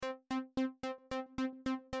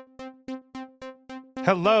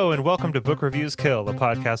Hello, and welcome to Book Reviews Kill, a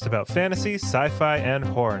podcast about fantasy, sci-fi, and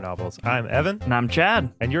horror novels. I'm Evan. And I'm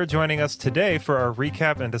Chad. And you're joining us today for our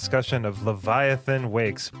recap and discussion of Leviathan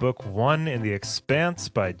Wakes, Book 1 in the Expanse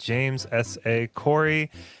by James S.A. Corey.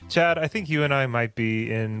 Chad, I think you and I might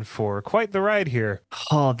be in for quite the ride here.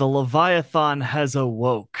 Oh, the Leviathan has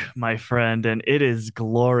awoke, my friend, and it is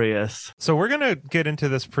glorious. So we're going to get into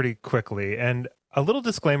this pretty quickly, and a little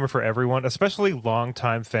disclaimer for everyone, especially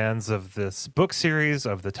longtime fans of this book series,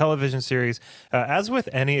 of the television series. As with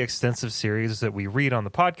any extensive series that we read on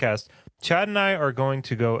the podcast, Chad and I are going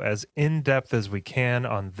to go as in-depth as we can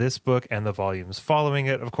on this book and the volumes following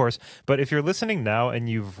it, of course. But if you're listening now and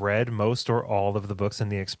you've read most or all of the books in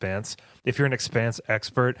The Expanse, if you're an Expanse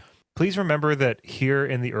expert, please remember that here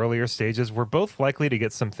in the earlier stages, we're both likely to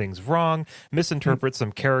get some things wrong, misinterpret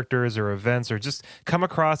some characters or events, or just come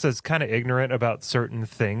across as kind of ignorant about certain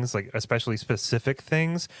things, like especially specific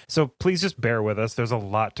things. So please just bear with us. There's a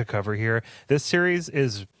lot to cover here. This series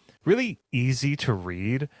is really easy to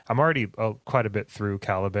read. I'm already quite a bit through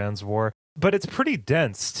Caliban's War, but it's pretty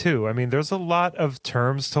dense too. I mean, there's a lot of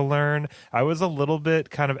terms to learn. I was a little bit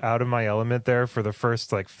kind of out of my element there for the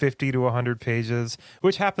first like 50 to 100 pages,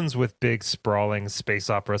 which happens with big sprawling space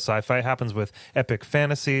opera sci-fi. It happens with epic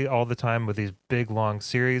fantasy all the time with these big long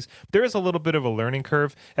series. There is a little bit of a learning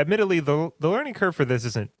curve. Admittedly, the learning curve for this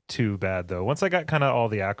isn't too bad though. Once I got kind of all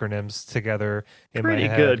the acronyms together in my head,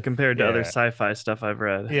 pretty good compared to other sci-fi stuff I've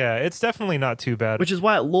read. Yeah, it's definitely not too bad. Which is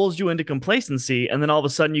why it lulls you into complacency, and then all of a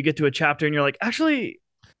sudden you get to a chapter and you're like, actually,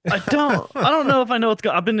 I don't know if I know what's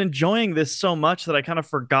going. I've been enjoying this so much that I kind of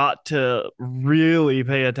forgot to really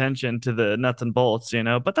pay attention to the nuts and bolts,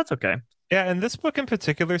 but that's okay. Yeah, and this book in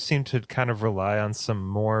particular seemed to kind of rely on some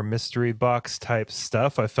more mystery box type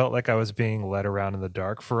stuff. I felt like I was being led around in the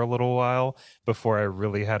dark for a little while before I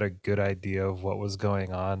really had a good idea of what was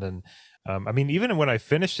going on. And I mean, even when I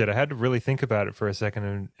finished it, I had to really think about it for a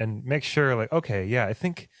second and make sure, like, okay, yeah, I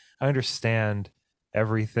think I understand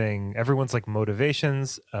everyone's like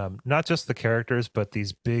motivations, not just the characters, but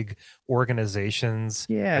these big organizations.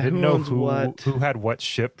 Yeah, I didn't know who had what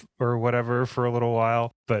ship or whatever for a little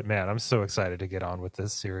while, but man, I'm so excited to get on with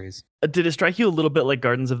this series. Did it strike you a little bit like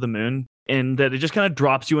Gardens of the Moon, in that it just kind of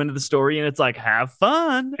drops you into the story and it's like, have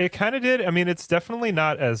fun? It kind of did. I mean, it's definitely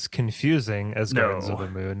not as confusing as Gardens of the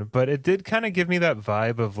Moon, but it did kind of give me that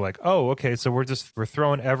vibe of like, oh, okay, so we're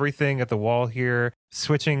throwing everything at the wall here,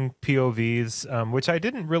 switching POVs, which I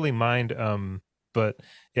didn't really mind. But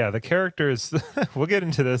yeah, the characters, we'll get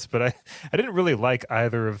into this, but I didn't really like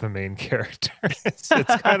either of the main characters. It's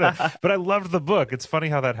kind of, but I loved the book. It's funny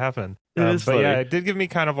how that happened. But funny. Yeah, it did give me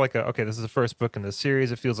kind of like okay, this is the first book in the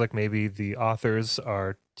series. It feels like maybe the authors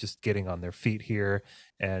are just getting on their feet here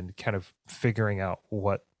and kind of figuring out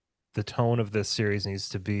what the tone of this series needs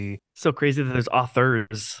to be. So crazy that there's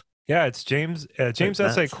authors. Yeah, it's James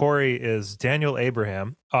S.A. Corey is Daniel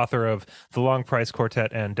Abraham, author of The Long Price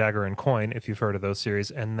Quartet and Dagger and Coin, if you've heard of those series.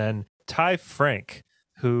 And then Ty Frank,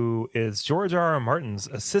 who is George R.R. Martin's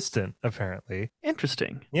assistant, apparently.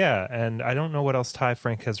 Interesting. Yeah, and I don't know what else Ty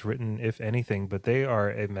Frank has written, if anything, but they are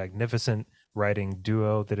a magnificent writing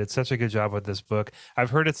duo that did such a good job with this book.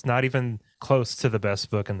 I've heard it's not even close to the best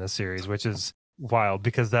book in the series, which is wild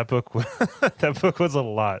because that book was a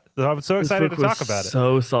lot. I'm so excited to talk about it.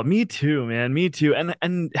 So me too, man. Me too.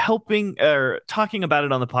 And helping or talking about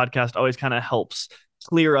it on the podcast always kind of helps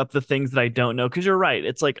clear up the things that I don't know, because you're right.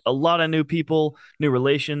 It's like a lot of new people, new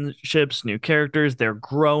relationships, new characters. They're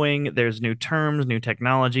growing. There's new terms, new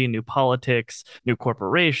technology, new politics, new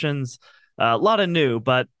corporations. A lot of new,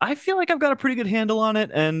 but I feel like I've got a pretty good handle on it,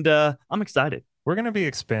 and I'm excited. We're going to be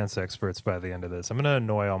Expanse experts by the end of this. I'm going to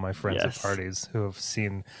annoy all my friends at parties who have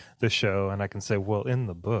seen the show, and I can say, well, in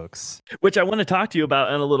the books. Which I want to talk to you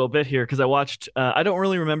about in a little bit here, because I watched, I don't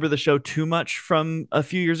really remember the show too much from a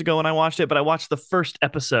few years ago when I watched it, but I watched the first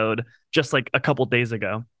episode just like a couple days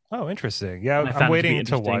ago. Oh, interesting. Yeah, I'm waiting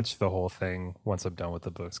to watch the whole thing once I'm done with the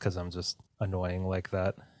books, because I'm just annoying like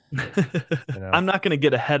that. I'm not going to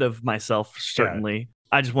get ahead of myself, certainly. Yeah.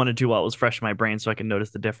 I just wanted to while it was fresh in my brain so I can notice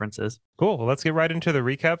the differences. Cool. Well, let's get right into the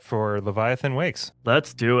recap for Leviathan Wakes.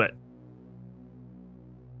 Let's do it.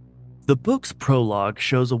 The book's prologue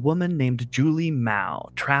shows a woman named Julie Mao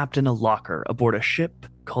trapped in a locker aboard a ship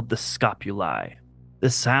called the Scopuli. The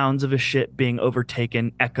sounds of a ship being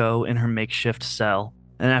overtaken echo in her makeshift cell,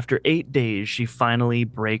 and after 8 days, she finally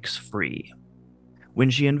breaks free. When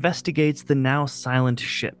she investigates the now silent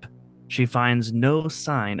ship, she finds no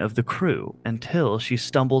sign of the crew until she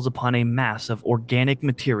stumbles upon a mass of organic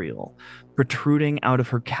material protruding out of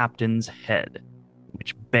her captain's head,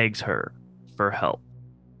 which begs her for help.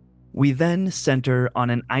 We then center on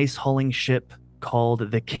an ice-hauling ship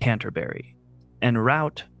called the Canterbury, en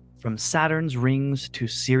route from Saturn's rings to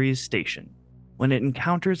Ceres Station. When it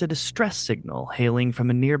encounters a distress signal hailing from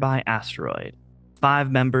a nearby asteroid,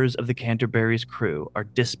 5 members of the Canterbury's crew are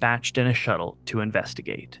dispatched in a shuttle to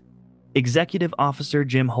investigate. Executive Officer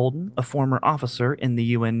Jim Holden, a former officer in the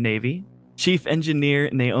UN Navy, Chief Engineer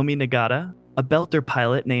Naomi Nagata, a Belter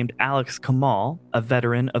pilot named Alex Kamal, a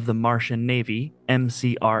veteran of the Martian Navy,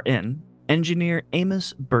 MCRN, Engineer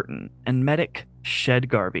Amos Burton, and medic Shed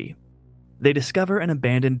Garvey. They discover an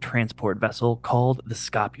abandoned transport vessel called the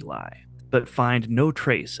Scopuli, but find no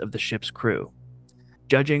trace of the ship's crew.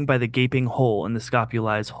 Judging by the gaping hole in the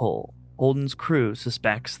Scopuli's hull, Holden's crew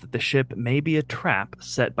suspects that the ship may be a trap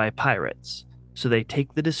set by pirates, so they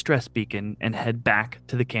take the distress beacon and head back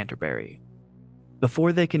to the Canterbury.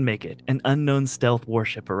 Before they can make it, an unknown stealth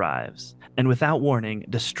warship arrives, and without warning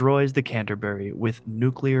destroys the Canterbury with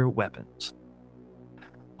nuclear weapons.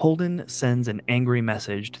 Holden sends an angry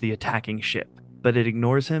message to the attacking ship, but it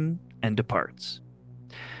ignores him and departs.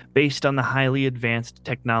 Based on the highly advanced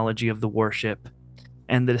technology of the warship,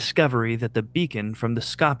 and the discovery that the beacon from the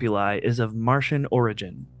Scopuli is of Martian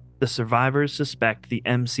origin, the survivors suspect the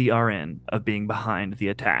MCRN of being behind the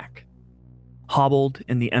attack. Hobbled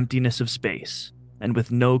in the emptiness of space, and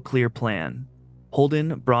with no clear plan,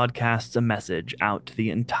 Holden broadcasts a message out to the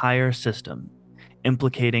entire system,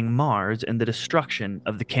 implicating Mars in the destruction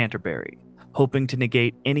of the Canterbury, hoping to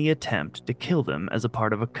negate any attempt to kill them as a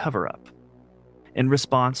part of a cover-up. In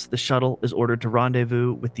response, the shuttle is ordered to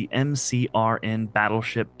rendezvous with the MCRN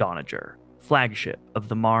battleship Doniger, flagship of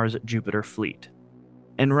the Mars-Jupiter fleet.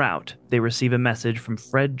 En route, they receive a message from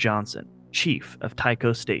Fred Johnson, chief of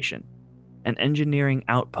Tycho Station, an engineering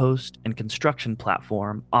outpost and construction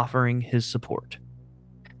platform offering his support.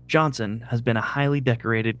 Johnson has been a highly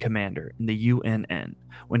decorated commander in the UNN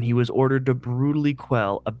when he was ordered to brutally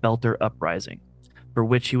quell a Belter uprising, for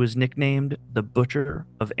which he was nicknamed the Butcher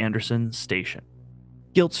of Anderson Station.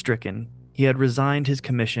 Guilt-stricken, he had resigned his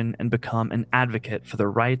commission and become an advocate for the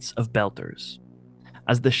rights of Belters.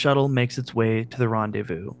 As the shuttle makes its way to the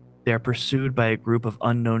rendezvous, they are pursued by a group of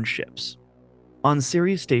unknown ships. On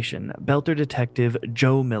Ceres Station, Belter detective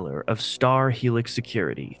Joe Miller of Star Helix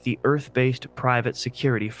Security, the Earth-based private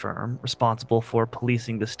security firm responsible for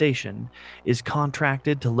policing the station, is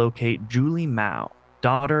contracted to locate Julie Mao,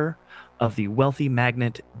 daughter of the wealthy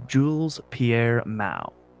magnate Jules Pierre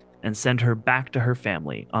Mao, and send her back to her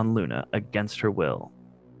family on Luna against her will.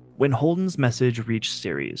 When Holden's message reached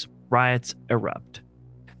Ceres, riots erupt,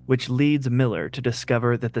 which leads Miller to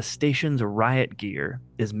discover that the station's riot gear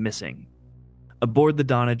is missing. Aboard the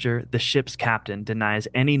Doniger, the ship's captain denies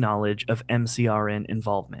any knowledge of MCRN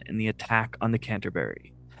involvement in the attack on the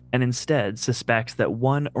Canterbury, and instead suspects that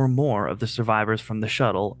one or more of the survivors from the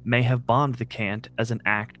shuttle may have bombed the Cant as an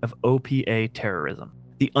act of OPA terrorism.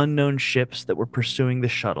 The unknown ships that were pursuing the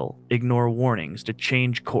shuttle ignore warnings to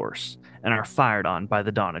change course and are fired on by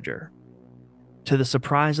the Doniger. To the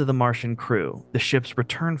surprise of the Martian crew, the ships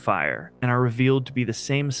return fire and are revealed to be the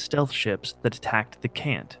same stealth ships that attacked the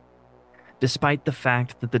Cant. Despite the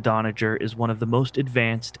fact that the Doniger is one of the most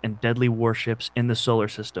advanced and deadly warships in the solar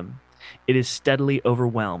system, it is steadily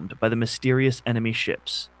overwhelmed by the mysterious enemy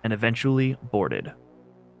ships and eventually boarded.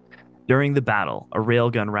 During the battle, a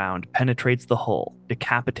railgun round penetrates the hull,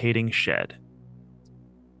 decapitating Shed.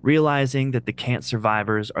 Realizing that the Cant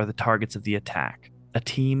survivors are the targets of the attack, a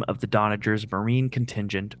team of the Doniger's Marine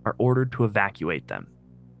contingent are ordered to evacuate them.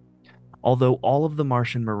 Although all of the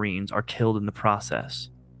Martian Marines are killed in the process,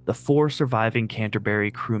 the 4 surviving Canterbury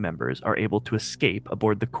crew members are able to escape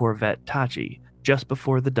aboard the corvette Tachi just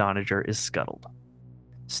before the Doniger is scuttled.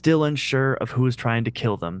 Still unsure of who is trying to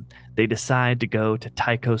kill them, they decide to go to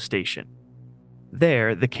Tycho Station.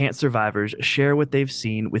 There, the Cant survivors share what they've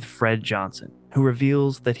seen with Fred Johnson, who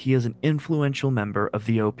reveals that he is an influential member of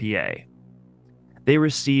the OPA. They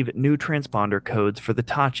receive new transponder codes for the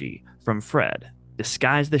Tachi from Fred,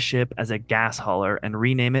 disguise the ship as a gas hauler, and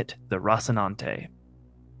rename it the Rocinante.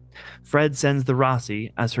 Fred sends the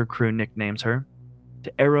Rossi, as her crew nicknames her,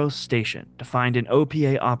 to Eros Station to find an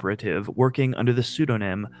OPA operative working under the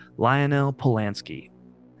pseudonym Lionel Polanski.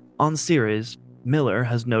 On Ceres, Miller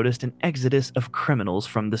has noticed an exodus of criminals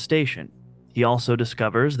from the station. He also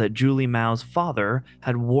discovers that Julie Mao's father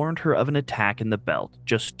had warned her of an attack in the belt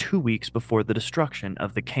just 2 weeks before the destruction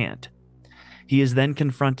of the Cant. He is then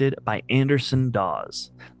confronted by Anderson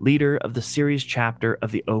Dawes, leader of the Ceres chapter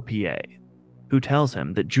of the OPA, who tells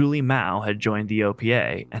him that Julie Mao had joined the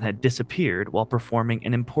OPA and had disappeared while performing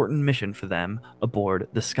an important mission for them aboard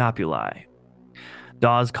the Scopuli.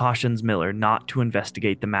 Dawes cautions Miller not to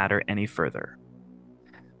investigate the matter any further.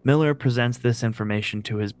 Miller presents this information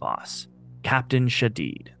to his boss, Captain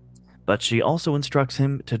Shadid, but she also instructs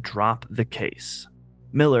him to drop the case.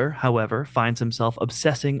 Miller, however, finds himself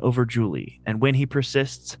obsessing over Julie, and when he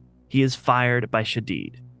persists, he is fired by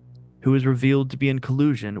Shadid, who is revealed to be in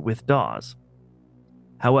collusion with Dawes.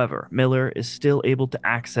 However, Miller is still able to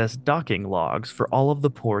access docking logs for all of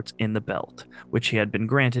the ports in the belt, which he had been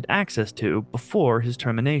granted access to before his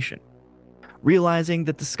termination. Realizing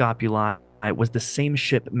that the Scopuli was the same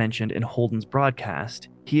ship mentioned in Holden's broadcast,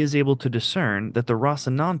 he is able to discern that the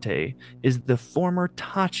Rocinante is the former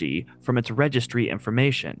Tachi from its registry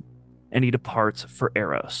information, and he departs for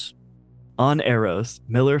Eros. On Eros,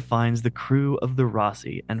 Miller finds the crew of the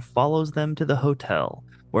Rossi and follows them to the hotel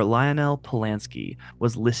where Lionel Polanski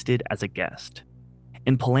was listed as a guest.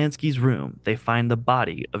 In Polanski's room, they find the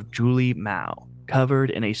body of Julie Mao, covered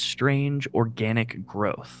in a strange organic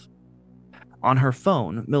growth. On her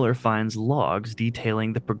phone, Miller finds logs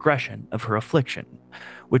detailing the progression of her affliction,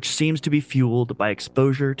 which seems to be fueled by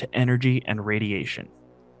exposure to energy and radiation,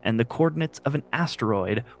 and the coordinates of an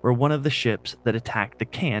asteroid where one of the ships that attacked the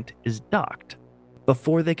Cant is docked.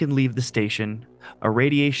 Before they can leave the station, a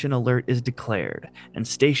radiation alert is declared, and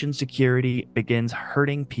station security begins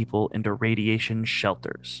herding people into radiation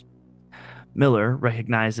shelters. Miller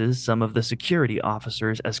recognizes some of the security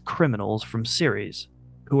officers as criminals from Ceres,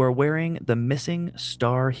 who are wearing the missing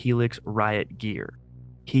Star Helix riot gear.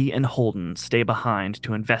 He and Holden stay behind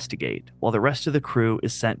to investigate, while the rest of the crew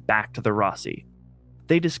is sent back to the Rossi.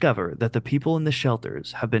 They discover that the people in the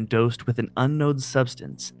shelters have been dosed with an unknown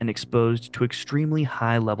substance and exposed to extremely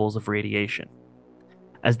high levels of radiation.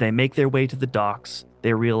 As they make their way to the docks,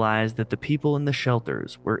 they realize that the people in the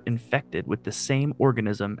shelters were infected with the same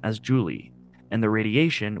organism as Julie, and the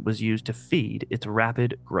radiation was used to feed its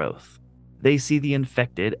rapid growth. They see the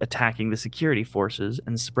infected attacking the security forces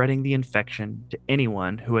and spreading the infection to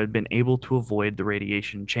anyone who had been able to avoid the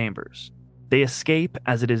radiation chambers. They escape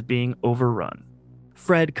as it is being overrun.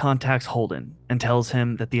 Fred contacts Holden and tells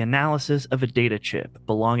him that the analysis of a data chip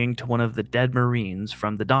belonging to one of the dead Marines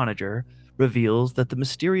from the Donager reveals that the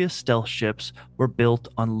mysterious stealth ships were built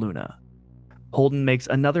on Luna. Holden makes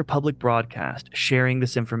another public broadcast sharing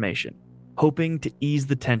this information, hoping to ease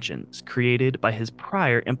the tensions created by his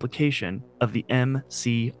prior implication of the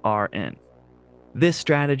MCRN. This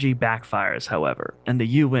strategy backfires, however, and the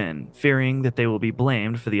UN, fearing that they will be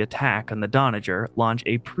blamed for the attack on the Donager, launch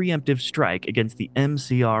a preemptive strike against the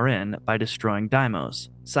MCRN by destroying Deimos,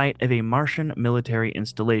 site of a Martian military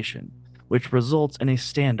installation, which results in a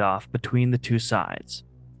standoff between the two sides.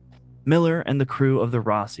 Miller and the crew of the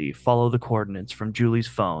Rossi follow the coordinates from Julie's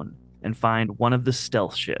phone and find one of the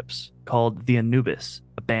stealth ships, called the Anubis,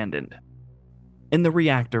 abandoned. In the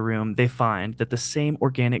reactor room, they find that the same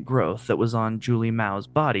organic growth that was on Julie Mao's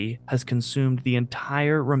body has consumed the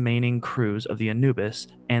entire remaining crews of the Anubis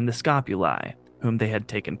and the Scopuli, whom they had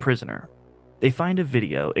taken prisoner. They find a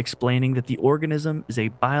video explaining that the organism is a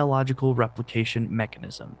biological replication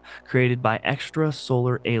mechanism created by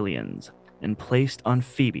extrasolar aliens and placed on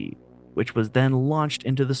Phoebe, which was then launched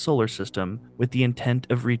into the solar system with the intent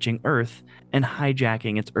of reaching Earth and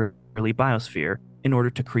hijacking its early biosphere in order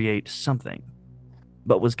to create something,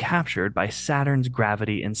 but was captured by Saturn's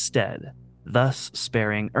gravity instead, thus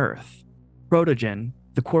sparing Earth. Protogen,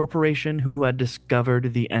 the corporation who had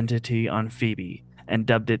discovered the entity on Phoebe and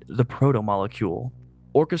dubbed it the protomolecule,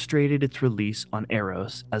 orchestrated its release on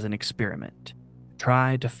Eros as an experiment,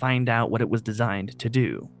 tried to find out what it was designed to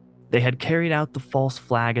do. They had carried out the false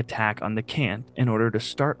flag attack on the Cant in order to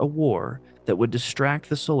start a war that would distract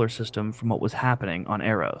the solar system from what was happening on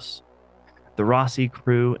Eros. The Rossi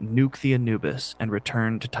crew nuke the Anubis and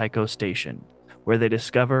return to Tycho Station, where they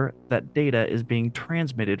discover that data is being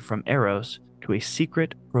transmitted from Eros to a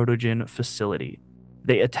secret Protogen facility.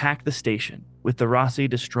 They attack the station, with the Rossi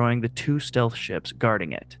destroying the two stealth ships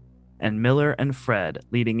guarding it, and Miller and Fred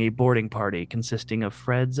leading a boarding party consisting of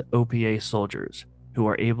Fred's OPA soldiers, who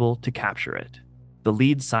are able to capture it. The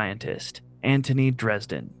lead scientist, Anthony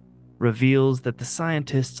Dresden, reveals that the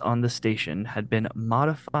scientists on the station had been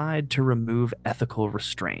modified to remove ethical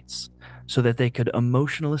restraints so that they could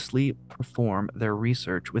emotionlessly perform their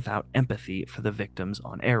research without empathy for the victims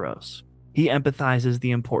on Eros. He empathizes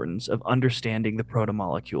the importance of understanding the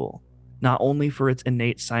protomolecule, not only for its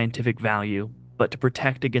innate scientific value, but to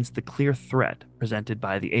protect against the clear threat presented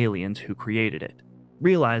by the aliens who created it.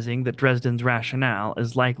 Realizing that Dresden's rationale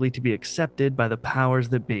is likely to be accepted by the powers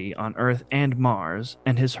that be on Earth and Mars,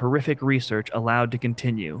 and his horrific research allowed to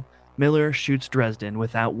continue, Miller shoots Dresden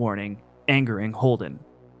without warning, angering Holden.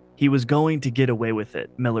 He was going to get away with it,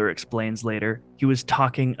 Miller explains later. He was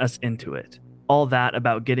talking us into it. All that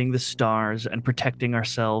about getting the stars and protecting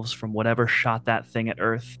ourselves from whatever shot that thing at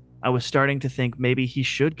Earth. I was starting to think maybe he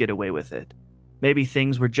should get away with it. Maybe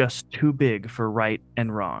things were just too big for right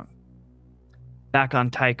and wrong. Back on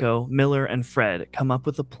Tycho, Miller and Fred come up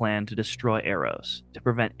with a plan to destroy Eros to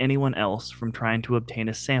prevent anyone else from trying to obtain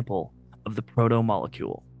a sample of the proto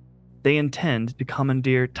molecule. They intend to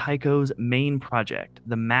commandeer Tycho's main project,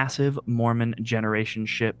 the massive Mormon generation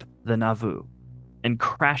ship, the Nauvoo, and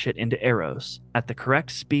crash it into Eros at the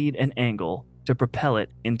correct speed and angle to propel it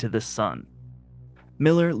into the sun.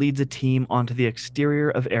 Miller leads a team onto the exterior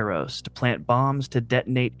of Eros to plant bombs to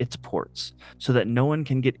detonate its ports so that no one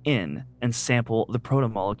can get in and sample the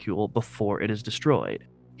protomolecule before it is destroyed.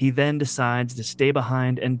 He then decides to stay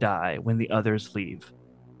behind and die when the others leave.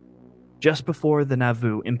 Just before the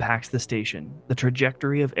Nauvoo impacts the station, the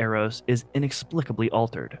trajectory of Eros is inexplicably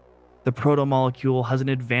altered. The protomolecule has an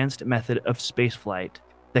advanced method of spaceflight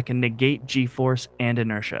that can negate G-force and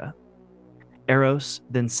inertia. Eros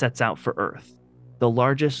then sets out for Earth, the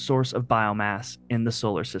largest source of biomass in the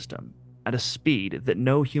solar system, at a speed that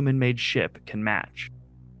no human-made ship can match.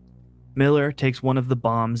 Miller takes one of the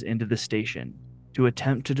bombs into the station to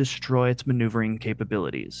attempt to destroy its maneuvering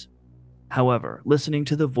capabilities. However, listening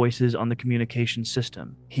to the voices on the communication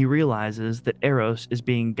system, he realizes that Eros is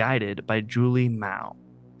being guided by Julie Mao,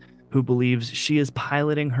 who believes she is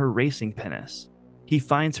piloting her racing pinnace. He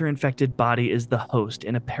finds her infected body is the host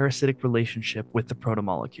in a parasitic relationship with the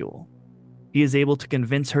protomolecule. He is able to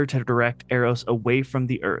convince her to direct Eros away from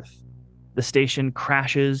the Earth. The station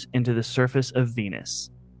crashes into the surface of Venus,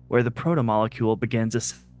 where the protomolecule begins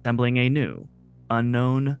assembling a new,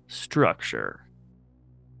 unknown structure.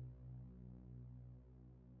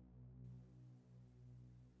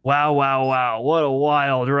 Wow, wow, wow. What a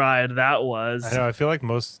wild ride that I was. know. I feel like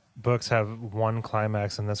most books have one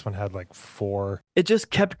climax, and this one had like four. It just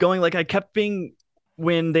kept going. Like I kept being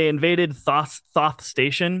when they invaded Thoth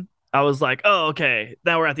Station, I was like, oh, okay,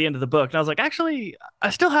 now we're at the end of the book. And I was like, actually, I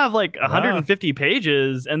still have like No. 150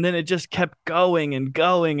 pages. And then it just kept going and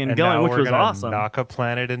going and And going, now which we're was gonna awesome. knock a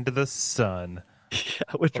planet into the sun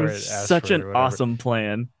Which or was an such asteroid an or whatever. awesome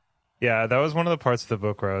plan. Yeah, that was one of the parts of the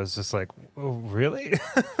book where I was just like, "Oh, really?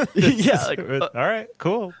 This Yeah, is like all right,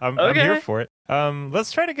 cool. I'm here okay. for it."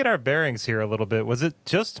 Let's try to get our bearings here a little bit. Was it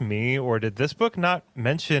just me, or did this book not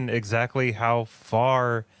mention exactly how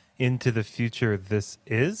far into the future this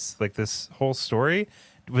is? Like this whole story?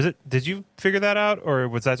 Was it? Did you figure that out, or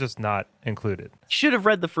was that just not included? Should have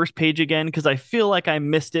read the first page again because I feel like I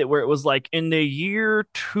missed it where it was like in the year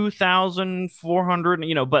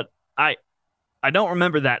 2400, but I don't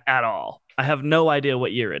remember that at all. I have no idea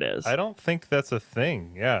what year it I is. don't think that's a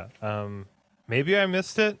thing. Yeah. Maybe I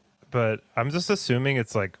missed it, but I'm just assuming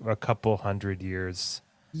it's like a couple hundred years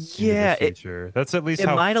into the Yeah, future. That's at least it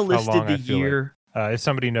might have how listed long the I feel like. year. If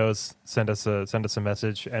somebody knows, send us a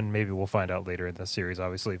message, and maybe we'll find out later in the series.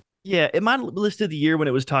 Obviously, Yeah, it might have listed the year when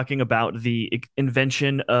it was talking about the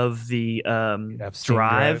invention of the Epstein drive.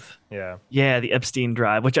 drive. Yeah, Yeah, the Epstein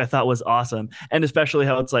drive, which I thought was awesome. And especially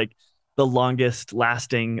how it's like the longest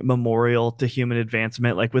lasting memorial to human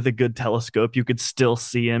advancement. Like with a good telescope, you could still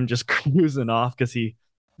see him just cruising off because he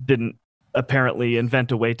didn't apparently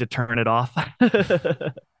invent a way to turn it off.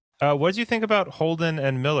 what do you think about Holden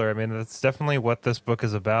and Miller? I mean, that's definitely what this book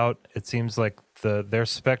is about. It seems like their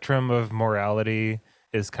spectrum of morality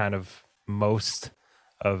is kind of most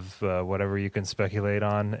of whatever you can speculate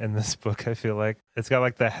on in this book. I feel like it's got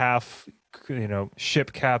like the half,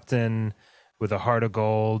 ship captain with a heart of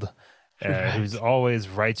gold, who's Right. always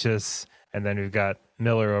righteous, and then we've got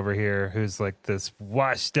Miller over here, who's like this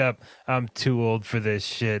washed up. I'm too old for this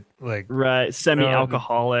shit. Like, Right. no,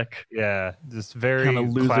 Semi-alcoholic, yeah, just kind of very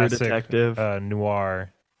loser classic detective.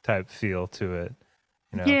 noir type feel to it.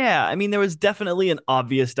 You know, Yeah, I mean, there was definitely an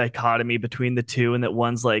obvious dichotomy between the two, and that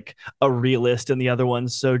one's like a realist, and the other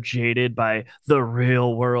one's so jaded by the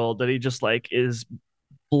real world that he just like is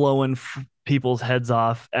blowing people's heads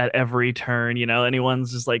off at every turn.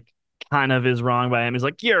 Anyone's just like kind of is wrong by him. He's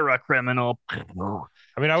like, "You're a criminal."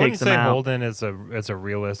 I mean, I wouldn't Takes him say out. Holden is a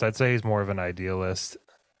realist. I'd say he's more of an idealist.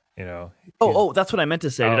 You know, Oh, he's that's what I meant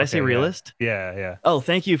to say. oh, Did I say okay, yeah, realist? yeah. Oh,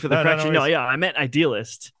 thank you for the No correction. No, worries. yeah, I meant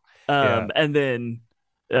idealist. Yeah, And then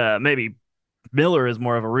maybe Miller is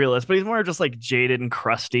more of a realist, but he's more just like jaded and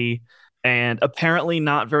crusty and apparently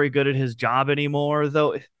not very good at his job anymore,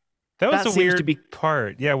 though that was that a seems to weird be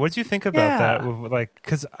part. Yeah, what did you think about that? yeah. Like,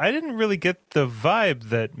 because I didn't really get the vibe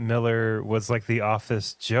that Miller was like the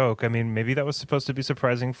office joke. I mean, maybe that was supposed to be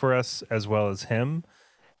surprising for us as well as him.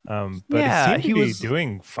 But he Yeah, seemed to he be was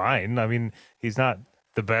doing fine. I mean, he's not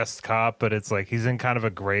the best cop, but it's like he's in kind of a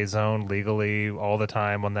gray zone legally all the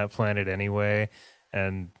time on that planet anyway.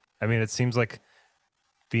 And I mean, it seems like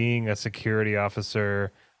being a security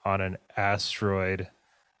officer on an asteroid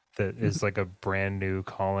that is like a brand new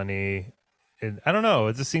colony. And I don't know.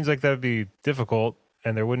 It just seems like that would be difficult,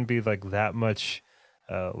 and there wouldn't be like that much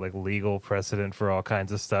like legal precedent for all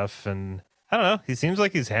kinds of stuff. And I don't know. He seems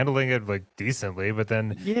like he's handling it like decently, but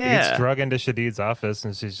then he gets Yeah, drug into Shadid's office,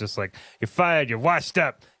 and she's just like, "You're fired. You're washed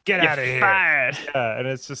up. Get you're out of here." fired. Yeah, and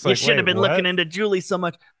it's just You like, should have wait, been what? looking into Julie so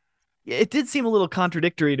much. It did seem a little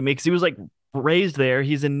contradictory to me because he was like raised there.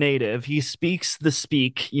 He's a native. He speaks the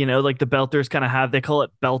speak, like the Belters kind of have, they call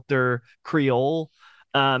it Belter Creole.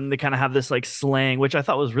 They kind of have this like slang, which I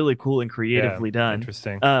thought was really cool and Yeah, creatively done.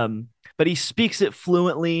 interesting. But he speaks it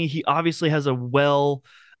fluently. He obviously has a well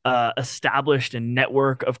established and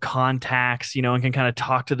network of contacts, and can kind of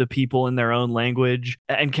talk to the people in their own language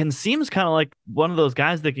and can seems kind of like one of those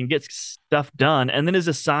guys that can get stuff done and then is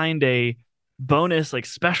assigned a bonus like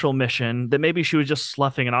special mission that maybe she was just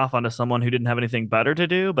sloughing it off onto someone who didn't have anything better to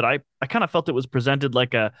do. But I kind of felt it was presented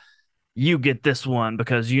like a you get this one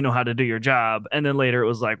because you know how to do your job. And then later it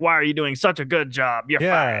was like, why are you doing such a good job? You're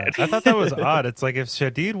Yeah, fired. I thought that was odd. It's like if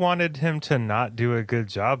Shadid wanted him to not do a good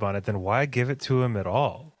job on it, then why give it to him at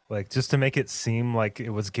all? Like just to make it seem like it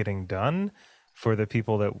was getting done for the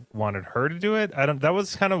people that wanted her to do it. I don't. That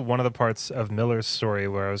was kind of one of the parts of Miller's story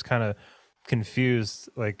where I was kind of confused.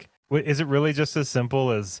 Like, is it really just as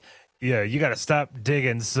simple as, yeah, you got to stop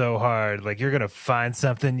digging so hard. Like you're gonna find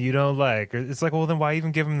something you don't like. It's like, well, then why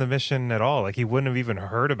even give him the mission at all? Like he wouldn't have even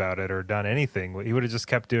heard about it or done anything. He would have just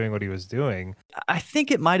kept doing what he was doing. I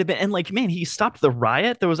think it might have been, and like, man, he stopped the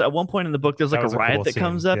riot. There was at one point in the book, there's That like a was a riot cool that scene.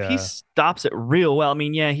 comes up. He Yeah. stops it real well. I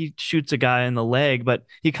mean, yeah, he shoots a guy in the leg, but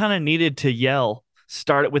he kind of needed to yell,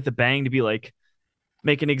 start it with the bang to be like,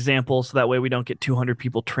 make an example so that way we don't get 200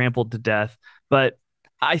 people trampled to death. But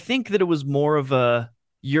I think that it was more of a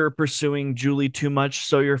you're pursuing Julie too much,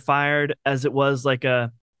 so you're fired, as it was like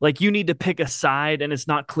a like you need to pick a side and it's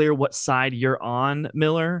not clear what side you're on,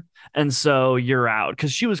 Miller. And so you're out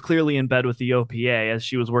because she was clearly in bed with the OPA as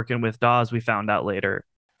she was working with Dawes, we found out later.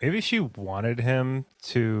 Maybe she wanted him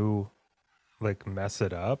to like mess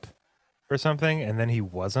it up or something, and then he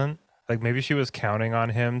wasn't. Like maybe she was counting on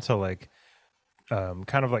him to like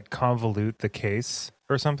kind of like convolute the case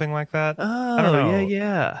or something like that. I don't Oh, yeah, know.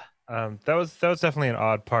 yeah. That was definitely an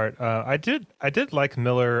odd part. I did like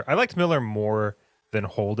Miller. I liked Miller more than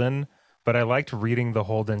Holden, but I liked reading the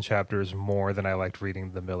Holden chapters more than I liked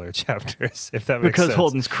reading the Miller chapters. If that makes Because sense.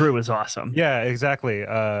 Holden's crew is awesome. Yeah, exactly.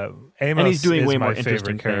 And he's Amos doing is way my more favorite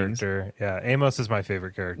interesting things. character. Yeah, Amos is my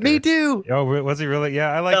favorite Me character. too. Oh, was he really?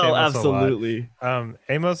 Yeah, I liked Oh, Amos a lot. absolutely.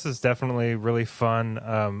 Amos is definitely really fun.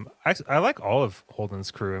 I like all of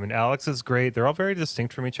Holden's crew. I mean, Alex is great. They're all very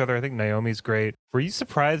distinct from each other. I think Naomi's great. Were you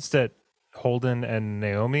surprised at Holden and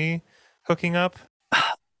Naomi hooking up?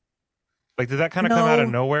 Like, did that kind of come out of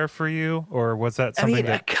No, nowhere for you, or was that I something mean,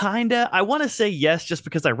 that? kinda. I want to say yes, just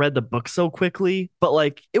because I read the book so quickly, but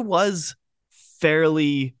like it was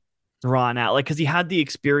fairly drawn out. Like, because he had the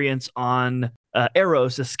experience on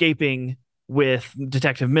Eros escaping with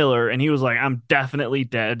Detective Miller, and he was like, "I'm definitely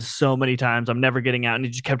dead so many times. I'm never getting out." And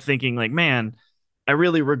he just kept thinking, like, "Man, I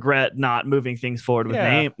really regret not moving things forward with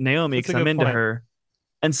Yeah, Naomi that's a because I'm good into point. her."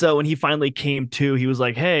 And so when he finally came to, he was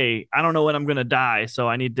like, "Hey, I don't know when I'm gonna die, so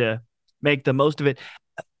I need to make the most of it."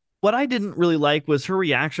 What I didn't really like was her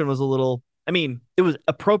reaction was a little, I mean, it was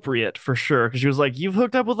appropriate for sure because she was like, "You've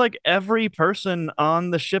hooked up with like every person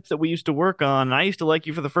on the ship that we used to work on. And I used to like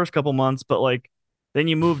you for the first couple months, but like then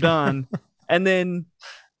you moved on." And then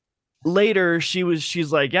later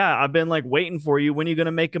she's like, "Yeah, I've been like waiting for you. When are you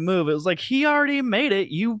gonna make a move?" It was like he already made it.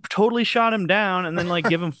 You totally shot him down and then like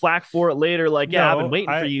give him flack for it later. Like, "Yeah, I've been No, waiting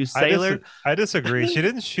for you, I dis sailor." I disagree. She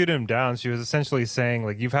didn't shoot him down. She was essentially saying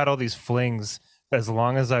like, you've had all these flings as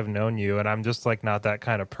long as I've known you, and I'm just like not that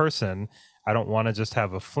kind of person. I don't want to just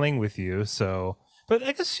have a fling with you. So, but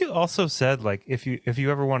I guess she also said like, if you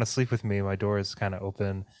ever want to sleep with me, my door is kind of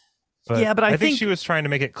open. But Yeah, but I I think she think was trying to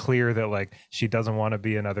make it clear that like she doesn't want to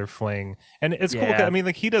be another fling. And it's cool. I yeah. mean,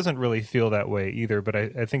 like he doesn't really feel that way either, but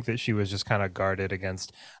I think that she was just kind of guarded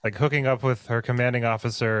against like hooking up with her commanding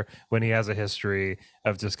officer when he has a history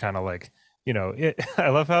of just kind of like, I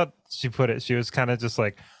love how she put it. She was kind of just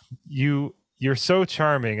like, you're so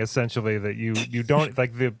charming essentially that you don't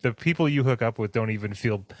like the people you hook up with don't even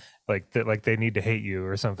feel like that, like they need to hate you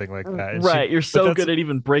or something like that. And Right, you're but so that's good at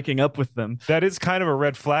even breaking up with them. that is kind of a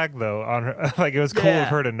red flag though on her. Like it was cool of Yeah.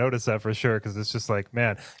 her to notice that for sure, because it's just like,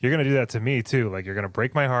 man, you're gonna do that to me too. Like you're gonna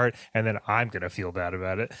break my heart and then I'm gonna feel bad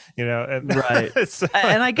about it, and Right. it's And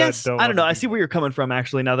like I that guess don't I don't want know. to I be see that. where you're coming from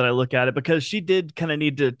actually now that I look at it because she did kind of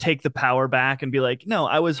need to take the power back and be like, "No,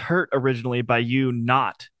 I was hurt originally by you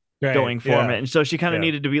not Right. going for it. Yeah. And so she kind of Yeah.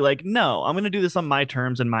 needed to be like, no, I'm going to do this on my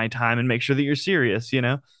terms and my time and make sure that you're serious, you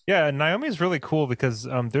know? Yeah, and Naomi's really cool because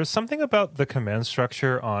there's something about the command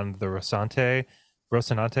structure on the Rocinante,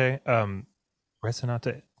 Rocinante.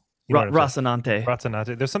 You know what I'm saying? Rocinante.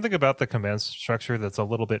 Rocinante. There's something about the command structure that's a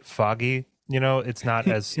little bit foggy. You know, Yeah. it's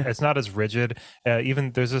not as rigid.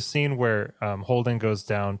 Even there's a scene where Holden goes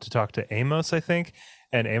down to talk to Amos, I think,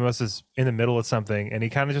 and Amos is in the middle of something, and he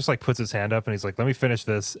kind of just like puts his hand up and he's like, "Let me finish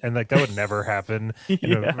this," and like that would never happen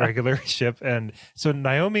in a Yeah. regular ship. And so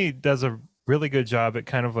Naomi does a really good job at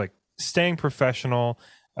kind of like staying professional,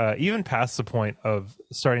 even past the point of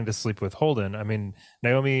starting to sleep with Holden. I mean,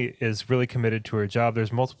 Naomi is really committed to her job.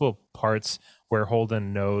 There's multiple parts where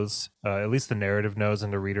Holden knows, at least the narrative knows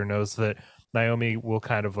and the reader knows, that Naomi will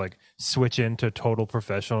kind of like switch into total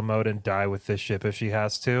professional mode and die with this ship if she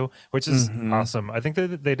has to, which is Hmm. awesome. I think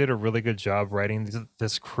that they did a really good job writing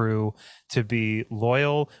this crew to be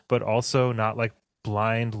loyal, but also not like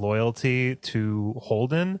blind loyalty to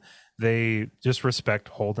Holden. They just respect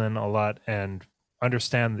Holden a lot and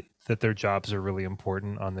understand that their jobs are really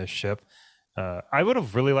important on this ship. I would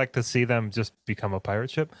have really liked to see them just become a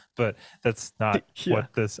pirate ship, but that's not Yeah.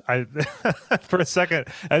 what this. I for a second,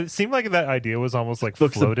 it seemed like that idea was almost like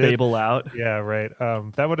Books of floated. Babel out. Yeah, right.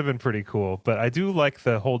 That would have been pretty cool. But I do like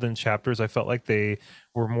the Holden chapters. I felt like they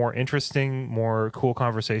were more interesting, more cool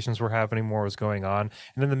conversations were happening, more was going on,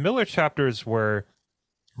 and then the Miller chapters were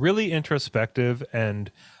really introspective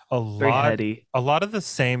and a Very lot heady. a lot of the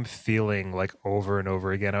same feeling like over and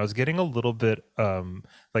over again. I was getting a little bit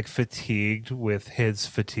like fatigued with his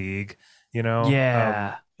fatigue, you know.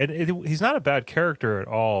 Yeah. He's not a bad character at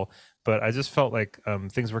all, but I just felt like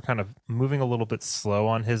things were kind of moving a little bit slow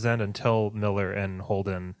on his end until Miller and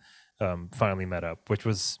Holden finally met up, which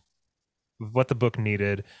was what the book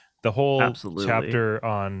needed. The whole Absolutely. chapter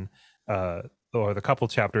on uh or the couple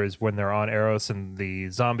chapters when they're on Eros and the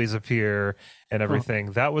zombies appear and Huh.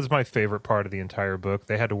 everything, that was my favorite part of the entire book.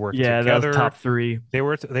 They had to work Yeah, that was together. top three. They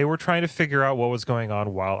were trying to figure out what was going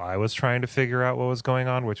on while I was trying to figure out what was going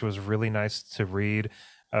on, which was really nice to read.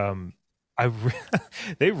 um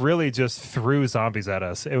they really just threw zombies at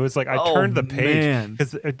us. It was like I Oh turned the page man.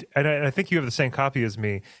 because, and I think you have the same copy as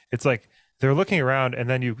me. It's like they're looking around, and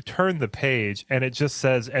then you turn the page, and it just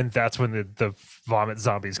says, and that's when the vomit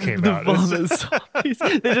zombies came The out. It's vomit just,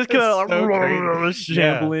 zombies. They just come it's out so crazy. like Yeah,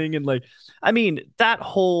 shambling and like I mean, that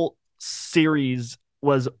whole series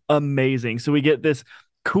was amazing. So we get this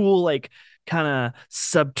cool like kind of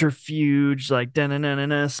subterfuge like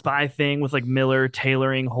da spy thing with like Miller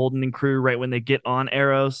tailoring Holden and crew right when they get on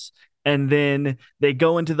Eros, and then they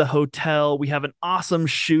go into the hotel. We have an awesome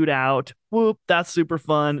shootout. Whoop, that's super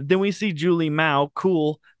fun. Then we see Julie Mao.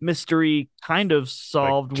 Cool. Mystery kind of like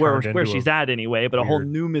solved turned where into a she's at anyway, but a whole weird.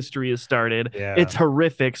 new mystery has started. Yeah. It's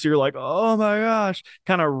horrific. So you're like, oh my gosh,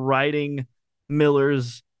 kind of writing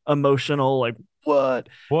Miller's emotional, like, what?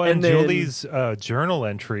 Well, and And then, Julie's journal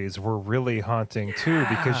entries were really haunting too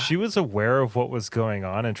because yeah, she was aware of what was going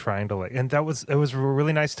on and trying to like, and that was it was a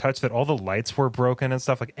really nice touch that all the lights were broken and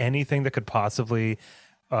stuff, like anything that could possibly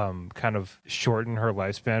kind of shorten her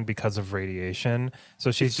lifespan because of radiation.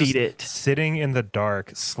 So she's feed just it. sitting in the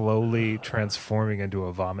dark, slowly transforming into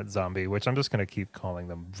a vomit zombie, which I'm just gonna keep calling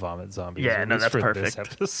them vomit zombies, Yeah, at no, least that's for this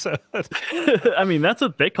perfect. episode. I mean, that's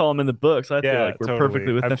what they call them in the books. I feel Yeah, like we're perfectly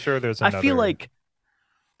totally. with I'm them. sure there's I feel another. like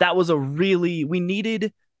that was a really, we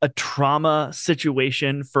needed a trauma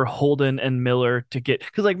situation for Holden and Miller to get,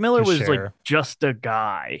 because like Miller To was like share. just a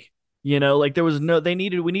guy, you know, like there was no, we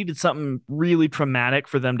needed something really traumatic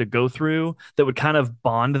for them to go through that would kind of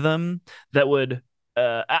bond them, that would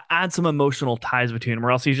add some emotional ties between them, or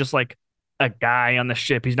else he's just like a guy on the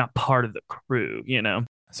ship. He's not part of the crew, you know?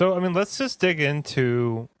 So, I mean, let's just dig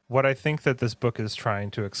into what I think that this book is trying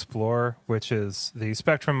to explore, which is the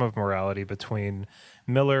spectrum of morality between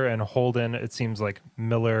Miller and Holden. It seems like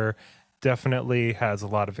Miller definitely has a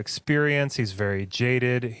lot of experience. He's very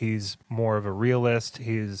jaded. He's more of a realist.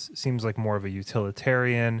 He's seems like more of a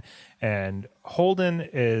utilitarian, and Holden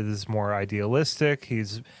is more idealistic.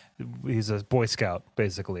 He's a Boy Scout,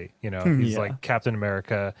 basically. You know, he's Yeah. like Captain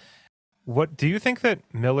America. What do you think that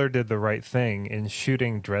Miller did the right thing in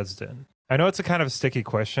shooting Dresden? I know it's a kind of sticky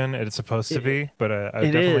question. It's supposed to It, be, but I would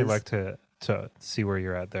it definitely is. like to see where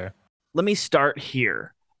you're at there. Let me start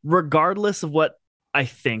here. Regardless of what I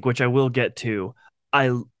think, which I will get to,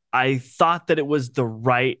 I I thought that it was the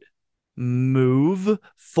right move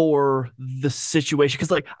for the situation,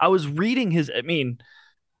 because like I was reading his, I mean,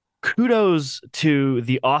 kudos to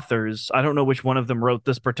the authors. I don't know which one of them wrote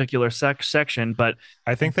this particular section, but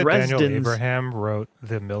I think that Daniel Dresden's. Abraham wrote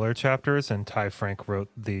the Miller chapters and Ty Frank wrote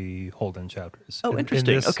the Holden chapters Oh, in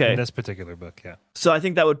interesting. this Okay, particular book. Yeah, so I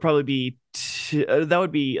think that would probably be that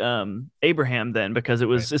would be Abraham then, because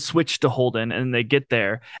right. it switched to Holden, and they get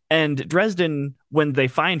there, and Dresden, when they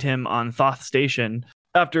find him on Thoth Station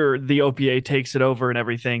after the OPA takes it over and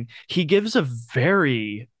everything, he gives a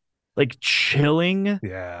very like chilling,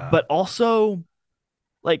 Yeah. but also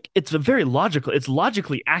like it's a very logical, it's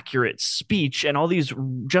logically accurate speech and all these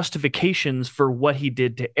justifications for what he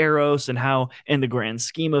did to Eros and how in the grand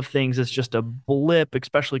scheme of things it's just a blip,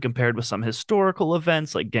 especially compared with some historical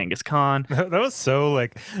events like Genghis Khan. That was so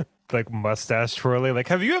like mustache twirly. Like,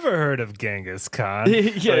 have you ever heard of Genghis Khan?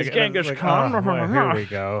 Yes, Like, and I'm Genghis like, oh, well, here Khan. we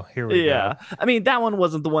go. Here we go. Yeah. I mean, that one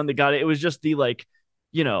wasn't the one that got it. It was just the like,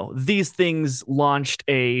 these things launched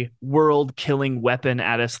a world killing weapon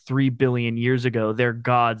at us 3 billion years ago. They're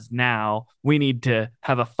gods now. We need to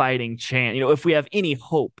have a fighting chance. If we have any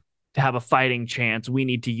hope to have a fighting chance, we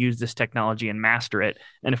need to use this technology and master it.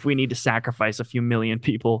 And if we need to sacrifice a few million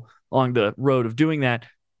people along the road of doing that,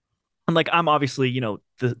 and like I'm obviously,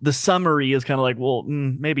 the summary is kind of like, well,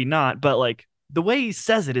 maybe not, but like the way he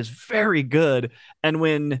says it is very good. And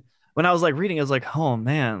when I was like reading, I was like, oh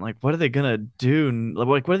man, like what are they gonna do?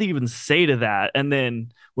 Like what do they even say to that? And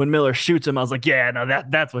then when Miller shoots him, I was like, yeah, no,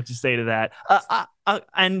 that's what you say to that.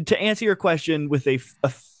 And to answer your question with a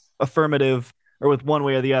affirmative or with one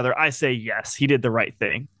way or the other, I say yes, he did the right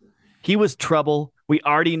thing. He was trouble. We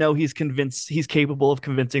already know he's capable of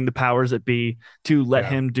convincing the powers that be to let Yeah.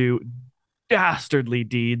 him do dastardly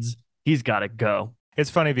deeds. He's got to go. It's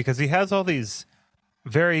funny because he has all these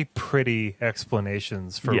very pretty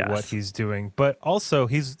explanations for what Yes. he's doing, but also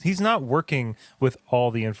he's not working with all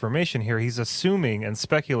the information here. He's assuming and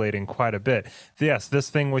speculating quite a bit. Yes, this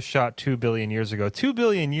thing was shot 2 billion years ago. 2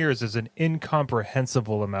 billion years is an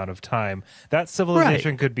incomprehensible amount of time. That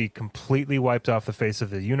civilization Right. could be completely wiped off the face of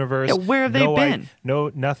the Yeah, universe. where have they been? No,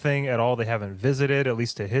 nothing at all. They haven't visited, at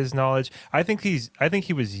least to his knowledge. I think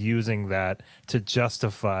he was using that to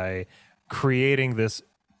justify creating this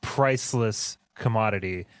priceless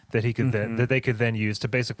commodity that he could then Mm-hmm. that they could then use to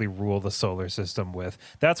basically rule the solar system with.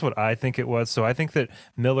 That's what I think it was. So I think that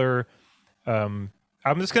Miller, I'm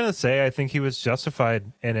just gonna say I think he was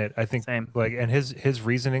justified in it. I think Same. like and his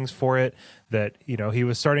reasonings for it, that he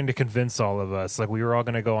was starting to convince all of us, like we were all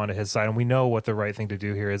gonna go onto his side, and we know what the right thing to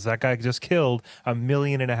do here is. That guy just killed 1.5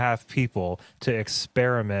 million people to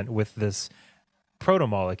experiment with this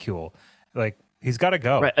protomolecule. Like he's got to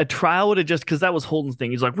go. Right. A trial would have just, because that was Holden's thing.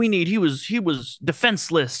 He's like, he was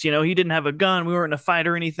defenseless. He didn't have a gun. We weren't in a fight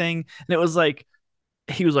or anything. And it was like,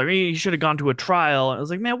 he was like, he should have gone to a trial. And I was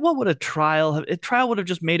like, man, what would a trial have? A trial would have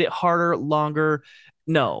just made it harder, longer.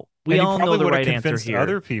 No, we And he all know probably the would have right answer convinced here.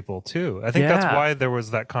 other people too. I think that's Yeah. why there was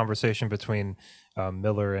that conversation between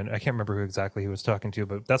Miller and I can't remember who exactly he was talking to,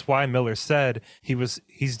 but that's why Miller said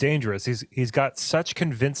he's dangerous. He's got such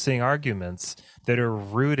convincing arguments that are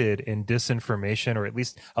rooted in disinformation, or at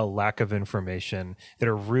least a lack of information, that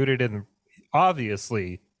are rooted in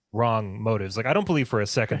obviously wrong motives. Like I don't believe for a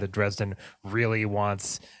second that Dresden really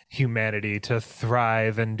wants humanity to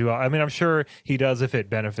thrive and do. I mean, I'm sure he does if it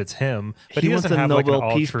benefits him, but He he wants doesn't a have like an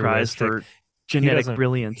Nobel Peace Prize altruistic. for He genetic doesn't. He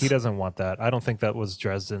brilliance. doesn't want that. I don't think that was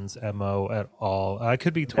Dresden's MO at all. I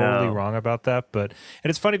could be totally No. wrong about that, but and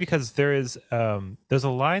it's funny because there's a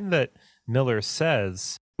line that Miller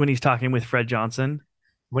says When he's talking with Fred Johnson.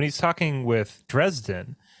 when he's talking with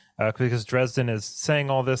Dresden, because Dresden is saying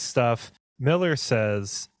all this stuff. Miller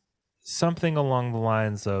says something along the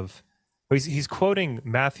lines of, he's quoting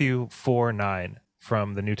Matthew 4:9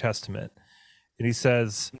 from the New Testament, and he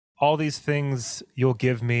says, all these things you'll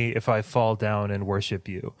give me if I fall down and worship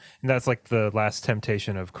you. And that's like the last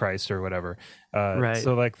temptation of Christ or whatever. Right.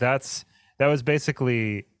 So like that was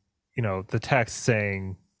basically, the text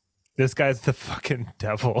saying this guy's the fucking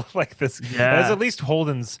devil. Like this, that's Yeah. at least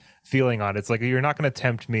Holden's feeling on it. It's like, you're not going to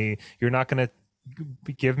tempt me. You're not going to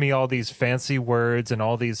give me all these fancy words and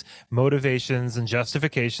all these motivations and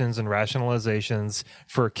justifications and rationalizations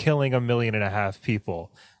for killing 1.5 million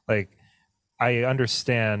people. Like, I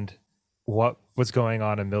understand what was going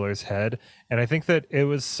on in Miller's head, and I think that it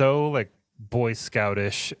was so like Boy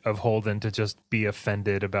Scoutish of Holden to just be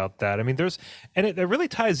offended about that. I mean, it really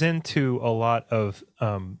ties into a lot of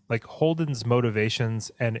like Holden's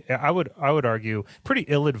motivations, and I would argue pretty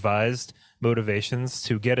ill-advised motivations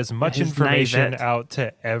to get as much His information naivete. out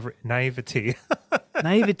to every naivety.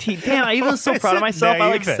 Naivety. Damn, I even was so I proud of said myself. I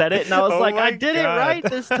like naive. said it and I was Oh like, I my did it god. right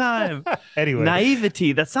this time. Anyway,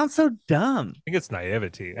 Naivety. That sounds so dumb. think it's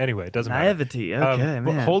naivety. Anyway, it doesn't matter. Naivety. Okay,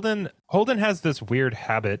 But man. Holden has this weird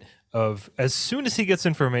habit of, as soon as he gets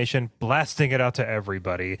information, blasting it out to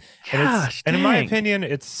everybody, Gosh, and in my dang. opinion,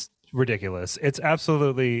 it's ridiculous. It's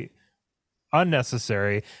absolutely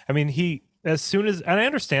unnecessary. I mean, he as soon as, and I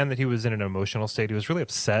understand that he was in an emotional state. He was really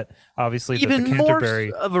upset, obviously, that the Even more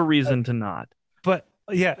Canterbury, of a reason to not. but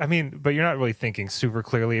yeah, I mean, but you're not really thinking super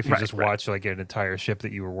clearly if you Right, just right. watch like an entire ship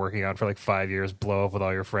that you were working on for like 5 years blow up with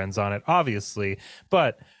all your friends on it, obviously.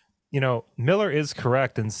 But, Miller is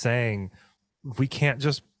correct in saying we can't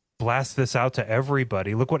just blast this out to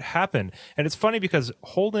everybody. Look what happened. And it's funny because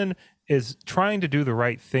Holden is trying to do the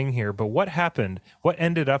right thing here, but what happened? What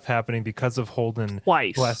ended up happening because of Holden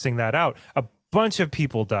Twice. blasting that out? A bunch of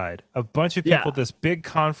people died. A bunch of people, Yeah. this big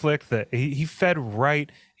conflict that he fed right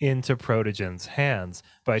into Protogen's hands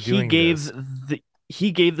by he doing gave this. the he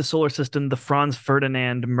gave the solar system the Franz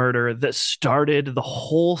Ferdinand murder that started the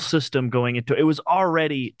whole system going into it. Was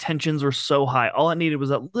already tensions were so high. All it needed was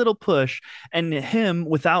a little push, and him,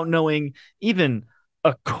 without knowing even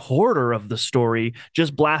a quarter of the story,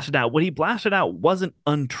 just blasted out. What he blasted out wasn't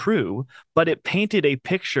untrue, but it painted a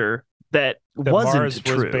picture that That wasn't Mars was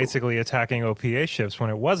true. basically attacking OPA ships when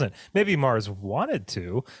it wasn't. Maybe Mars wanted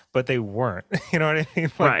to, but they weren't. You know what I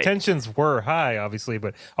mean? Like Right. tensions were high, obviously,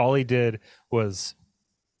 but all he did was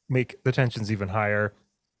make the tensions even higher,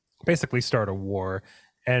 basically start a war.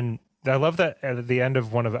 And I love that at the end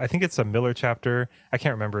of I think it's a Miller chapter. I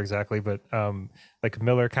can't remember exactly, but like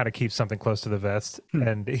Miller kind of keeps something close to the vest, Hmm.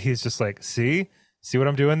 and he's just like, see what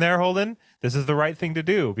I'm doing there, Holden? This is the right thing to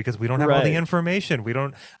do because we don't have all the Right. information. We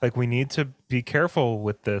don't like. We need to be careful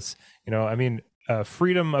with this. I mean,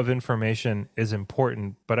 freedom of information is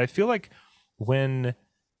important, but I feel like when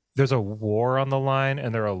there's a war on the line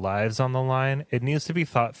and there are lives on the line, it needs to be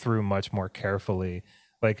thought through much more carefully.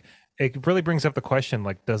 Like, it really brings up the question,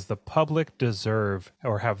 like, does the public deserve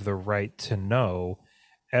or have the right to know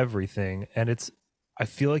everything? And I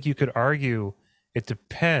feel like you could argue it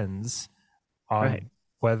depends Right. on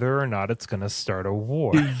whether or not it's going to start a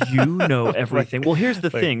war. Do you know everything? like Well, here's the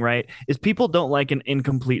like thing, right? Is people don't like an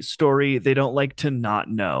incomplete story. They don't like to not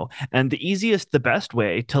know. And the easiest, the best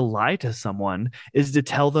way to lie to someone is to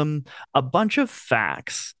tell them a bunch of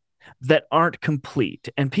facts that aren't complete.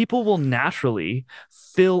 And people will naturally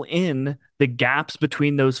fill in the gaps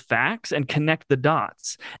between those facts and connect the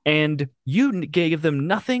dots. And you gave them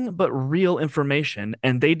nothing but real information,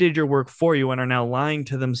 and they did your work for you and are now lying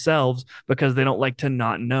to themselves because they don't like to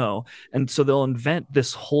not know. And so they'll invent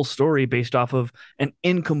this whole story based off of an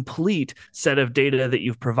incomplete set of data that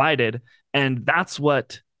you've provided. And that's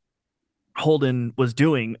what Holden was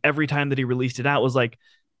doing every time that he released it out was like,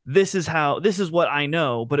 this is what I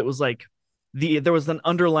know. But it was like, there was an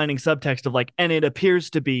underlining subtext of like, and it appears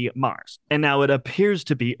to be Mars, and now it appears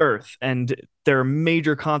to be Earth, and there are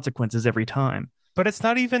major consequences every time. But it's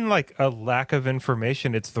not even like a lack of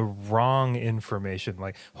information. It's the wrong information.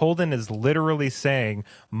 Like Holden is literally saying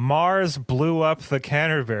Mars blew up the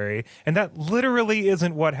Canterbury, and that literally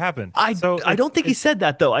isn't what happened. I So I don't think he said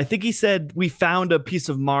that though. I think he said we found a piece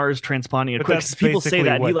of Mars transponding but equipment. that's People say basically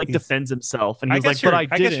that, and he what like he's. defends himself, and he I was like, guess "But you're. I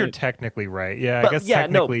I guess you're didn't." technically right. Yeah, I But guess yeah,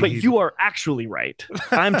 no, technically but he. you are actually right.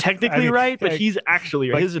 I'm I technically mean, right, but he's actually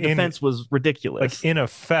right. like His defense was ridiculous. in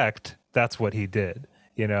effect, that's what he did.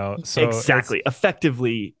 So it's Exactly.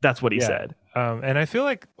 Effectively, that's what he yeah. said. And I feel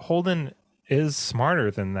like Holden is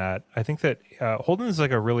smarter than that. I think that Holden is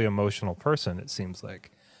like a really emotional person. It seems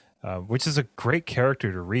like. Which is a great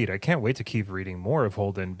character to read. I can't wait to keep reading more of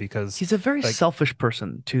Holden because, He's a very like, selfish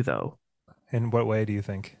person too, though. in what way do you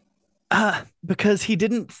think? Because he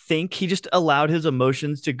didn't think, he just allowed his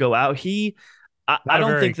emotions to go out. I Not a don't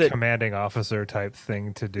very think that, commanding officer type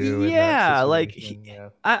thing to do in that yeah, like, situation. Yeah.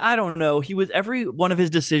 I don't know. He was, every one of his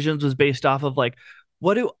decisions was based off of like,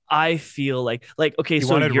 what do I feel like? Like, okay, He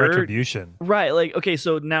so wanted you're retribution. right. Like, okay,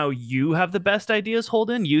 so now you have the best ideas,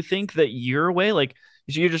 Holden. You think that your way, like,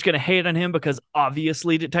 you're just gonna hate on him because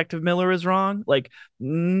obviously Detective Miller is wrong. Like,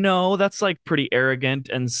 no, that's like pretty arrogant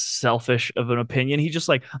and selfish of an opinion. He's just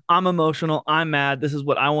like, I'm emotional, I'm mad. This is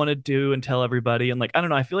what I want to do and tell everybody. And like, I don't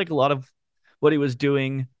know. I feel like a lot of what he was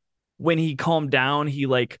doing when he calmed down, he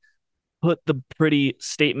like put the pretty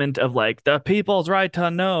statement of like the people's right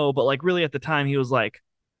to know, but like really at the time he was like,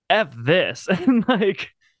 F this. And like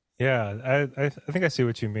Yeah, I think I see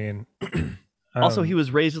what you mean. also he um,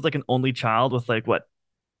 was raised as like an only child with like what,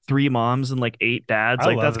 three moms and like eight dads. I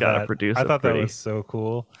Like that's love gotta that. produce I a thought that was pretty. so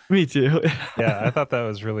cool. Me too. Yeah, I thought that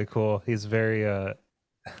was really cool. He's very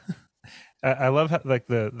I love how, like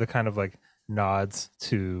the kind of like nods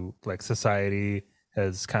to like society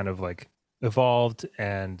has kind of like evolved,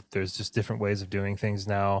 and there's just different ways of doing things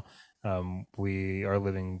now. We are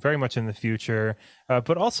living very much in the future,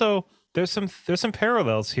 but also there's some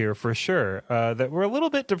parallels here for sure that were a little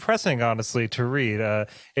bit depressing, honestly, to read.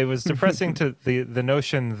 It was depressing to the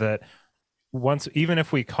notion that once, even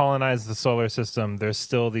if we colonize the solar system, there's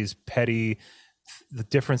still these petty the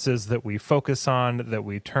differences that we focus on, that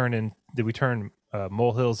we turn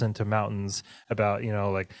molehills into mountains. About,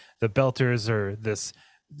 like the belters are this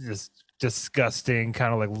disgusting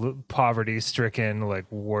kind of like poverty stricken,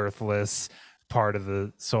 like worthless part of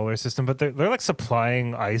the solar system, but they're like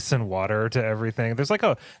supplying ice and water to everything. There's like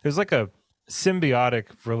a symbiotic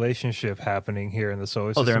relationship happening here in the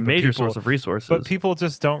solar Oh, they're a system, but major people source of resources.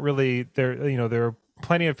 just don't really. There are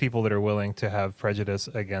plenty of people that are willing to have prejudice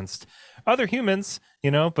against other humans,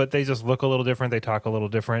 but they just look a little different, they talk a little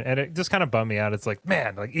different, and it just kind of bummed me out. It's like,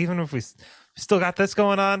 man, like even if we still got this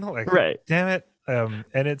going on, like, Right. damn it.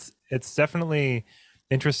 And it's definitely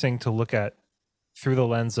interesting to look at through the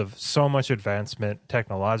lens of so much advancement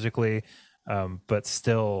technologically, but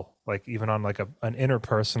still, like even on like an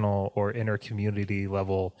interpersonal or inner community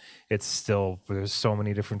level, it's still, there's so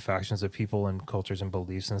many different factions of people and cultures and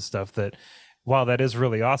beliefs and stuff that, while that is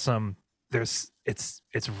really awesome,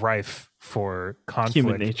 it's rife for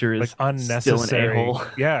Human conflict, nature like is still an unnecessary, a-hole.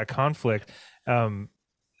 yeah, conflict.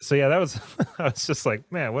 So yeah, that was I was just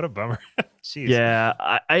like, man, what a bummer. Jeez. Yeah,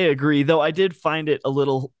 I agree. Though I did find it a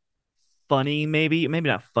little funny, maybe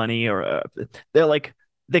not funny, or they're like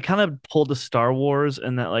they kind of pulled the Star Wars,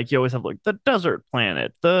 and that like you always have like the desert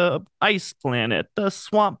planet, the ice planet, the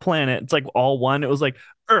swamp planet. It's like all one. It was like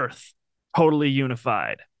Earth, totally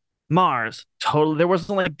unified. Mars, totally. There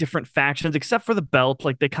wasn't like different factions except for the belt.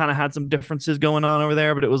 Like they kind of had some differences going on over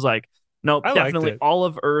there, but it was like, nope, I liked definitely it. all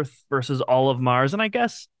of Earth versus all of Mars. And I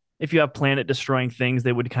guess if you have planet destroying things,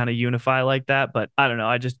 they would kind of unify like that. But I don't know.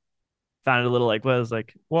 I just found it a little like, well, I was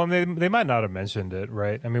like, Well, they might not have mentioned it,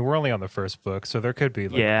 right? I mean, we're only on the first book, so there could be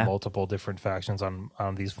like yeah. multiple different factions on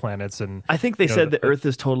these planets, and I think they you know, said the Earth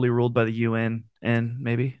is totally ruled by the UN and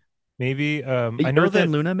maybe maybe I know Earth that.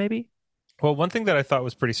 and Luna, maybe. Well, one thing that I thought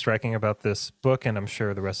was pretty striking about this book, and I'm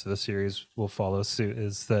sure the rest of the series will follow suit,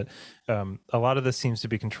 is that a lot of this seems to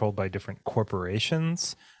be controlled by different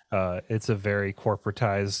corporations. It's a very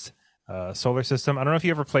corporatized solar system. I don't know if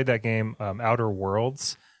you ever played that game, Outer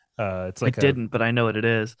Worlds. It's I like didn't, but I know what it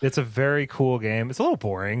is. it's a very cool game. It's a little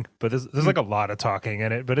boring, but there's Hmm. like a lot of talking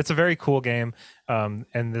in it. But it's a very cool game, and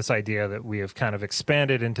this idea that we have kind of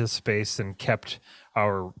expanded into space and kept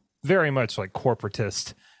our very much like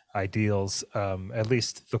corporatist ideals, at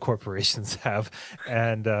least the corporations have,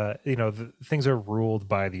 and things are ruled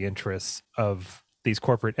by the interests of these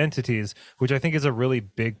corporate entities, which I think is a really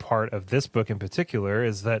big part of this book in particular.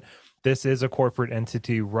 Is that this is a corporate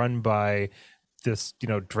entity run by this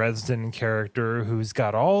Dresden character who's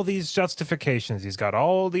got all these justifications. He's got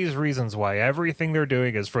all these reasons why everything they're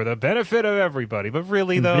doing is for the benefit of everybody. But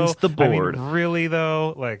really though, Convince the I mean, board. really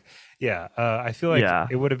though, like, yeah, I feel like Yeah,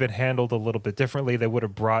 it would have been handled a little bit differently. They would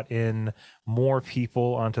have brought in more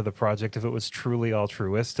people onto the project if it was truly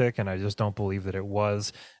altruistic, and I just don't believe that it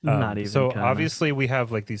was. not even So kind of. obviously we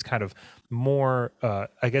have like these kind of more,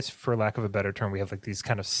 I guess for lack of a better term, we have like these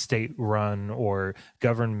kind of state-run or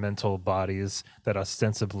governmental bodies that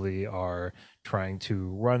ostensibly are trying to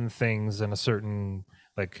run things in a certain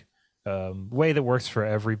like way that works for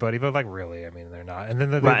everybody, but like really, I mean, they're not. And then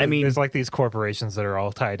Right. I there's mean, like these corporations that are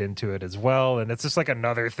all tied into it as well, and it's just like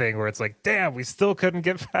another thing where it's like, damn, we still couldn't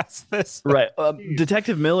get past this. right. Jeez.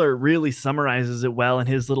 Detective Miller really summarizes it well in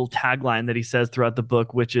his little tagline that he says throughout the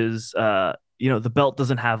book, which is, the belt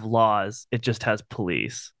doesn't have laws; it just has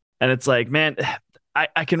police. And it's like, man,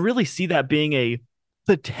 I can really see that being a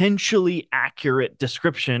potentially accurate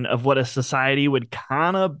description of what a society would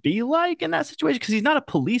kind of be like in that situation. Because he's not a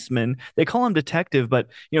policeman; they call him detective, but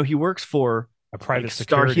he works for A like private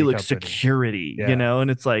Star security Helix company. Security, Yeah.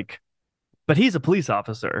 and it's like, but he's a police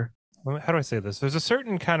officer. How do I say this? There's a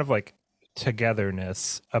certain kind of like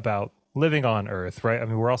togetherness about living on Earth, right? I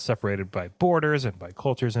mean, we're all separated by borders and by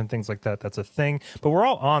cultures and things like that. That's a thing, but we're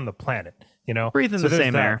all on the planet. Breathing So the there's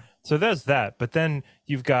same that. air. So there's that. But then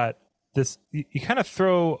you've got this, you kind of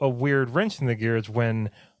throw a weird wrench in the gears when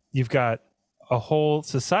you've got a whole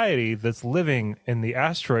society that's living in the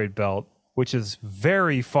asteroid belt, which is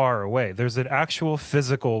very far away. There's an actual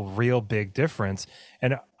physical, real big difference.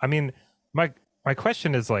 And I mean, my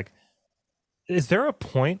question is like, is there a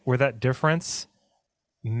point where that difference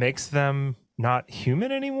makes them not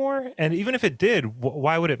human anymore? And even if it did,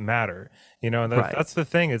 why would it matter? And Right. that's the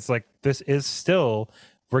thing. It's like this is still,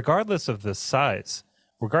 regardless of the size,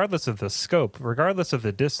 regardless of the scope, regardless of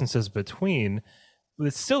the distances between,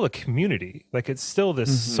 it's still a community. Like it's still this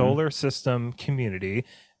Hmm. solar system community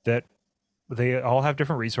that they all have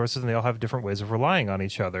different resources and they all have different ways of relying on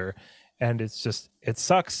each other. And it's just, it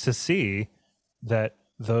sucks to see that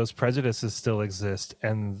those prejudices still exist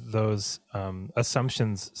and those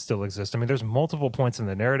assumptions still exist. I mean, there's multiple points in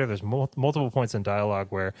the narrative, there's multiple points in dialogue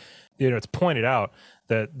where, it's pointed out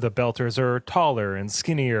that the Belters are taller and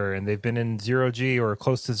skinnier and they've been in zero G or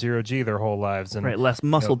close to zero G their whole lives. And, Right, less you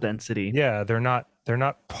know, muscle density. yeah, they're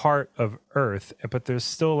not part of Earth, but there's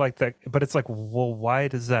still like that. But it's like, well, why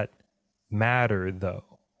does that matter though?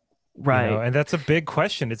 Right. And that's a big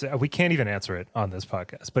question. It's we can't even answer it on this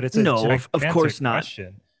podcast, but it's a No, of course gigantic not.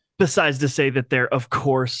 question. Besides to say that they're, of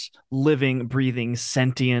course, living, breathing,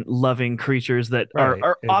 sentient, loving creatures that Right, are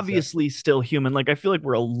exactly. obviously still human. Like I feel like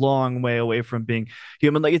we're a long way away from being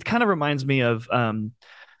human. Like it kind of reminds me of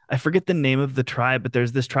I forget the name of the tribe, but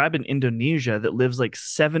there's this tribe in Indonesia that lives like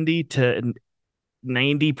 70 to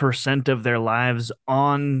 90% of their lives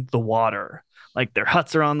on the water. Like their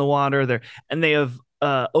huts are on the water. And they have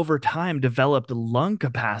over time developed lung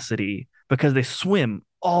capacity because they swim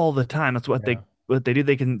all the time. That's Yeah. what they do.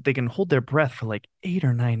 They can hold their breath for like 8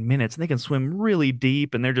 or 9 minutes and they can swim really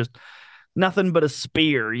deep and they're just nothing but a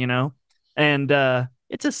spear. And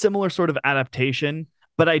it's a similar sort of adaptation,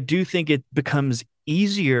 but I do think it becomes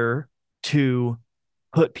easier to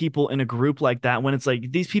put people in a group like that when it's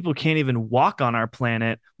like these people can't even walk on our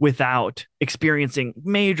planet without experiencing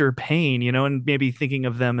major pain, and maybe thinking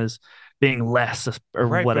of them as being less or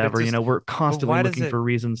Right, but it whatever. just We're but constantly why does looking it for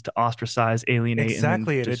reasons to ostracize, alienate, and then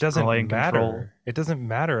exactly it doesn't destroy and control. matter. It doesn't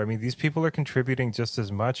matter. I mean, these people are contributing just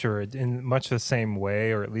as much or in much the same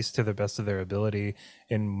way or at least to the best of their ability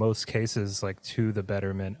in most cases, like to the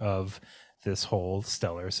betterment of this whole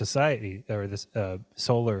stellar society or this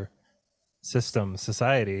solar system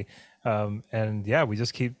society. And yeah, we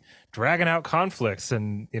just keep dragging out conflicts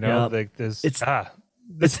and Yeah. like there's It's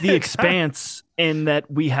it's the expanse in that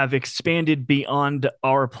we have expanded beyond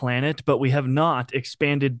our planet, but we have not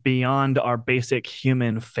expanded beyond our basic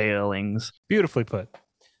human failings. beautifully put.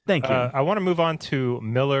 Thank you. I want to move on to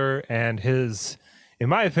Miller and his, in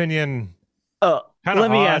my opinion, Uh, kind of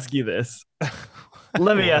let me odd. ask you this.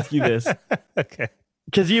 Let me ask you this. Okay.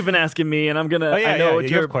 Because you've been asking me, and Oh I yeah, know yeah, what yeah.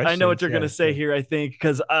 You have you're questions. gonna Yeah, say yeah. here. I think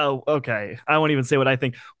because okay, I won't even say what I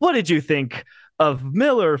think. What did you think of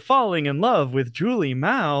Miller falling in love with Julie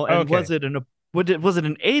Mao, and Okay. was it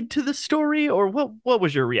an aid to the story, or what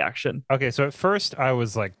was your reaction? Okay. So at first I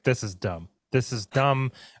was like, "This is dumb. This is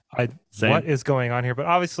dumb. What Same. is going on here?" But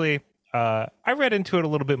obviously, I read into it a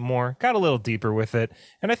little bit more, got a little deeper with it,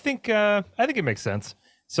 and I think it makes sense.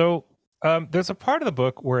 So there's a part of the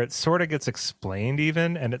book where it sort of gets explained,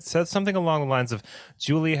 even, and it says something along the lines of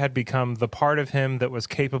Julie had become the part of him that was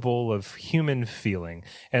capable of human feeling,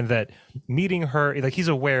 and that meeting her, like he's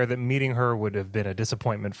aware that meeting her would have been a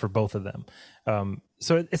disappointment for both of them.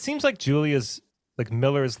 So it seems like Julie is like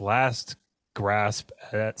Miller's last grasp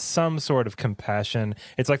at some sort of compassion.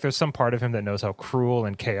 It's like there's some part of him that knows how cruel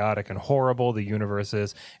and chaotic and horrible the universe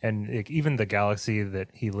is, and even the galaxy that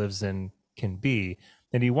he lives in can be.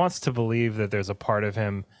 And he wants to believe that there's a part of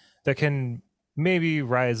him that can maybe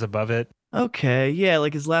rise above it. Okay, yeah,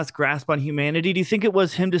 like his last grasp on humanity. Do you think it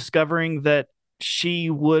was him discovering that she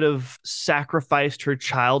would have sacrificed her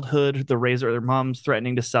childhood, the Razor, her mom's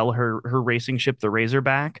threatening to sell her racing ship, the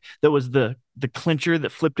Razorback, that was the clincher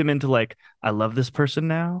that flipped him into like, I love this person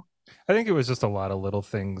now? I think it was just a lot of little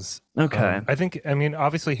things. Okay. I mean,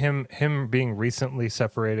 obviously him being recently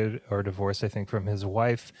separated or divorced, I think, from his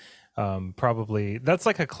wife, probably that's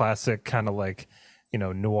like a classic kind of like,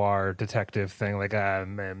 noir detective thing. Like,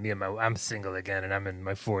 man, I'm single again and I'm in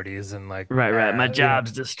my 40s and like, Right, right. My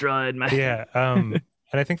job's destroyed. My yeah. And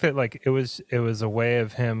I think that like it was a way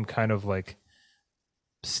of him kind of like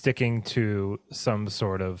sticking to some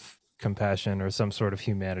sort of compassion or some sort of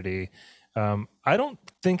humanity. I don't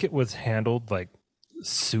think it was handled like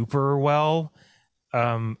super well.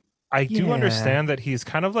 I do Yeah. understand that he's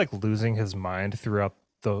kind of like losing his mind throughout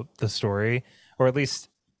the story, or at least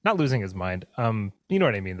not losing his mind. You know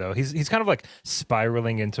what I mean, though. He's kind of like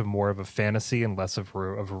spiraling into more of a fantasy and less of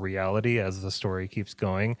a reality as the story keeps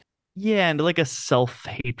going. Yeah, and like a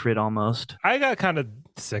self-hatred almost. I got kind of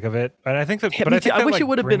sick of it, and I think that, Yeah, but I me too. think I that wish it like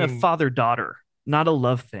would have been a bringing, father-daughter, not a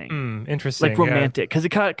love thing. Like interesting, yeah. romantic, because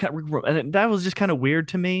it and that was just kind of weird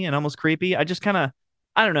to me and almost creepy. I just kind of,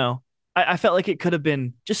 I don't know. I felt like it could have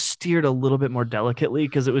been just steered a little bit more delicately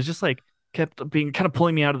because it was just like kept being kind of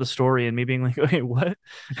pulling me out of the story and me being like, okay, what?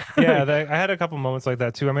 Yeah, I had a couple moments like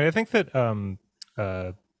that too. I mean, I think that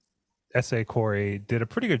uh S.A. Corey did a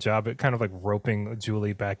pretty good job at kind of like roping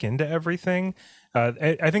Julie back into everything.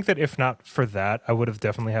 I think that if not for that, I would have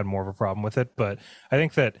definitely had more of a problem with it. But I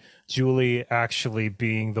think that Julie actually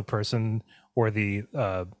being the person or the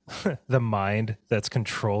the mind that's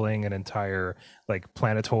controlling an entire like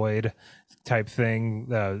planetoid type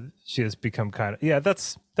thing, she has become kind of, yeah,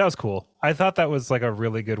 that was cool. I thought that was like a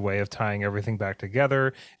really good way of tying everything back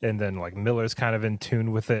together, and then like Miller's kind of in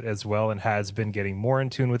tune with it as well, and has been getting more in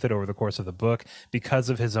tune with it over the course of the book because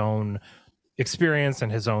of his own experience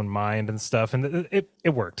and his own mind and stuff, and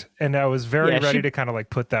it worked. And I was very Yeah, ready she to kind of like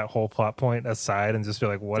put that whole plot point aside and just be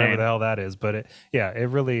like whatever the same. hell that is, but it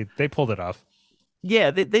really, they pulled it off.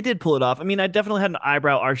 Yeah, they did pull it off. I mean, I definitely had an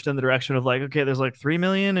eyebrow arched in the direction of like, okay, there's like 3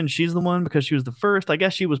 million, and she's the one because she was the first. I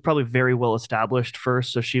guess she was probably very well established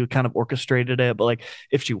first, so she kind of orchestrated it. But like,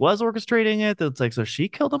 if she was orchestrating it, it's like, so she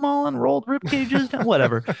killed them all and rolled rib cages down,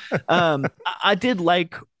 whatever. I did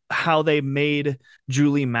like how they made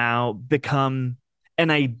Julie Mao become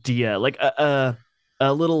an idea, like a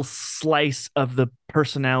little slice of the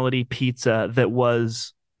personality pizza that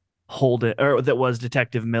was Holden, or that was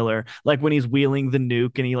Detective Miller. Like when he's wheeling the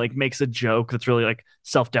nuke and he like makes a joke that's really like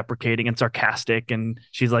self-deprecating and sarcastic, and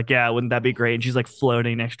she's like, yeah, wouldn't that be great? And she's like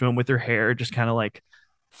floating next to him with her hair just kind of like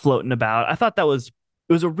floating about. I thought that was,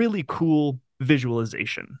 it was a really cool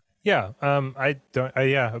visualization. Yeah, I don't.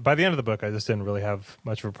 Yeah, by the end of the book, I just didn't really have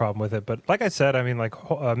much of a problem with it. But like I said, I mean, like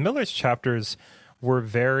Miller's chapters were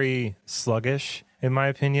very sluggish, in my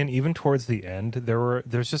opinion. Even towards the end,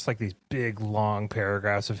 there's just like these big, long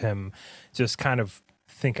paragraphs of him just kind of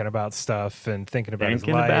thinking about stuff and thinking about his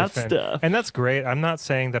Thinking about life, and stuff. that's great. I'm not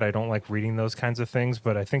saying that I don't like reading those kinds of things,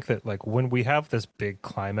 but I think that like when we have this big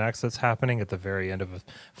climax that's happening at the very end of a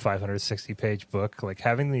 560 page book, like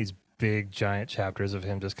having these big giant chapters of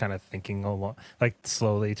him just kind of thinking along like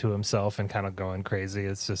slowly to himself and kind of going crazy,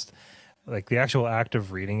 it's just like the actual act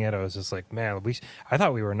of reading it, I was just like, man, I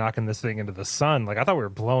thought we were knocking this thing into the sun, like I thought we were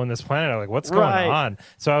blowing this planet out, like what's going Right. on?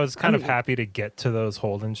 So I was I kind of mean, happy to get to those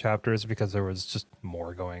Holden chapters because there was just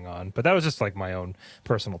more going on, but that was just like my own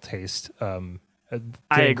personal taste, I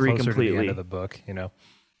getting agree closer to the end of completely. the book, you know.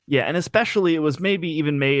 Yeah, and especially it was maybe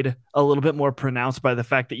even made a little bit more pronounced by the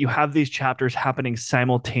fact that you have these chapters happening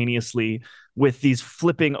simultaneously with these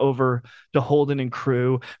flipping over to Holden and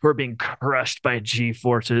crew who are being crushed by G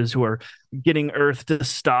forces, who are getting Earth to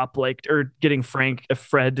stop, like, or getting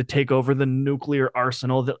Fred to take over the nuclear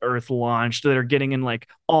arsenal that Earth launched, that are getting in like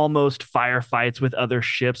almost firefights with other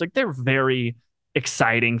ships. Like, they're very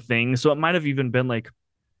exciting things. So it might have even been like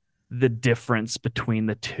the difference between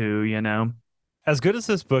the two, you know? As good as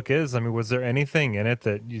this book is, I mean, was there anything in it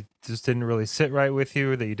that you just didn't really sit right with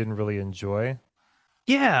you, or that you didn't really enjoy?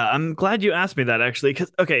 Yeah, I'm glad you asked me that actually.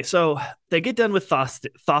 Because okay, so they get done with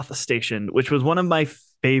Thoth Station, which was one of my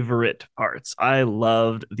favorite parts. I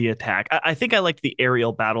loved the attack. I think I liked the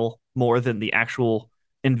aerial battle more than the actual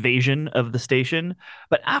invasion of the station.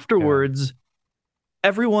 But Yeah. afterwards,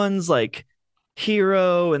 everyone's like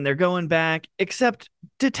hero and they're going back, except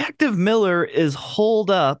Detective Miller is holed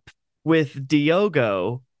up with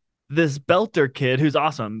Diogo, this Belter kid who's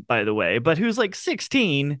awesome, by the way, but who's like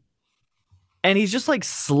 16, and he's just like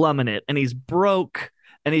slumming it, and he's broke,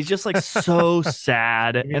 and he's just like so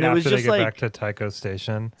sad. You mean And it was after they just get back like, to Tycho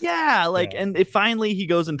Station? yeah, like, Yeah. and finally he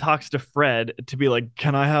goes and talks to Fred to be like,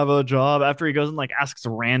 can I have a job? After he goes and like asks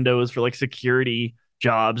randos for like security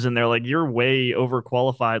jobs, and they're like, you're way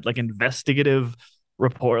overqualified, like investigative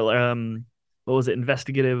report, what was it,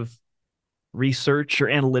 investigative research or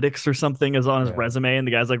analytics or something is on his Yeah. resume, and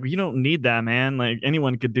the guy's like, well, you don't need that, man, like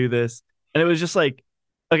anyone could do this. And it was just like,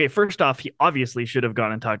 okay, first off, he obviously should have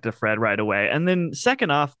gone and talked to Fred right away, and then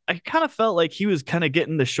second off, I kind of felt like he was kind of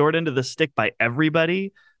getting the short end of the stick by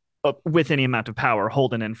everybody, with any amount of power,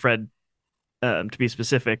 Holden and Fred, to be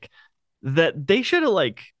specific, that they should have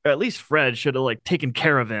like, or at least Fred should have like taken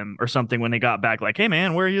care of him or something when they got back, like, hey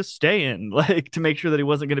man, where are you staying? Like, to make sure that he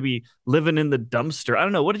wasn't going to be living in the dumpster. I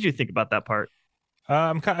don't know, what did you think about that part?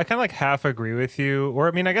 I kind of like half agree with you, or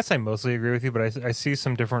I mean, I guess I mostly agree with you, but I see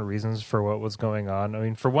some different reasons for what was going on. I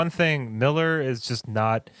mean, for one thing, Miller is just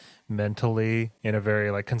not mentally in a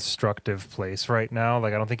very like constructive place right now.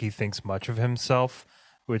 Like, I don't think he thinks much of himself,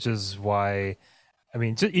 which is why. I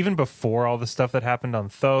mean, even before all the stuff that happened on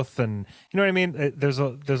Thoth, and you know what I mean. There's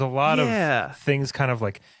a lot of Yeah, things kind of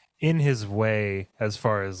like in his way as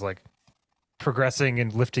far as like progressing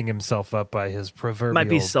and lifting himself up by his might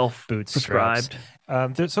be proverbial bootstraps.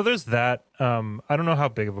 self-prescribed. So there's that. I don't know how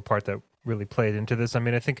big of a part that really played into this. I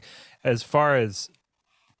mean, I think as far as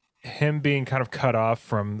him being kind of cut off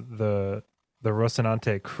from the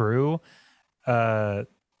Rocinante crew, uh,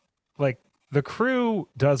 like the crew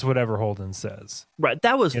does whatever Holden says. Right.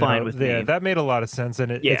 That was You fine know, with yeah, me. that made a lot of sense,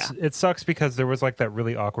 and Yeah. it sucks because there was like that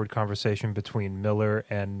really awkward conversation between Miller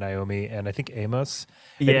and Naomi, and I think Amos.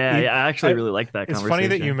 And Yeah, yeah, I actually I, really liked that it's funny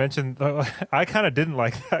that you conversation. mentioned. I kind of didn't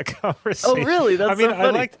like that Oh, conversation. really? I That's mean, so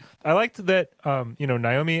funny. I liked that.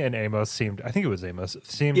 Naomi and Amos seemed. I think it was Amos Yeah,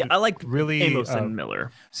 seemed I liked really. Amos and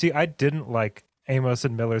Miller. See, I didn't like Amos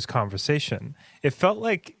and Miller's conversation. It felt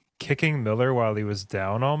like kicking Miller while he was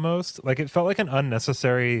down almost. Like it felt like an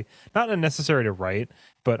unnecessary, not unnecessary to write,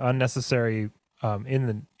 but unnecessary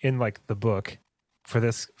in like the book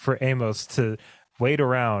for Amos to wait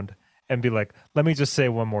around and be like, "Let me just say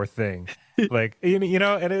one more thing." Like and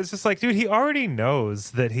it's just like, dude, he already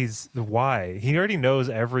knows that he's why. He already knows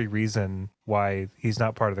every reason why he's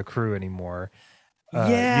not part of the crew anymore. You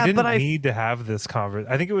Yeah, but didn't need to have this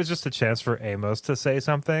conversation. I think it was just a chance for Amos to say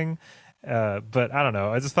something. But I don't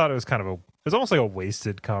know. I just thought it was kind of it was almost like a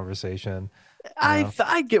wasted conversation, you know?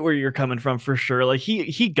 I get where you're coming from for sure. Like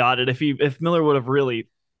he got it if Miller would have really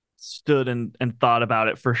stood and thought about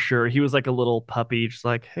it for sure. He was like a little puppy, just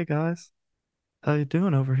like, hey guys, how you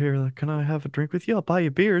doing over here? Like, can I have a drink with you? I'll buy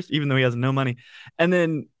you beers, even though he has no money. And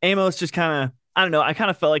then Amos just kind of, I don't know. I kind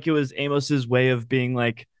of felt like it was Amos's way of being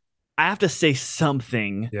like, I have to say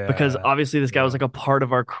something because Yeah. obviously this guy was Yeah. like a part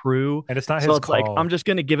of our crew. And it's not So his it's like I'm call. just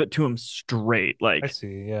gonna give it to him straight. I Like,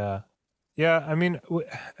 see. Yeah. Yeah. I mean,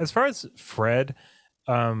 as far as Fred,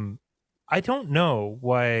 um, I don't know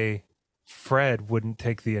why Fred wouldn't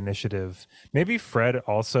take the initiative. Maybe Fred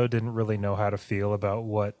also didn't really know how to feel about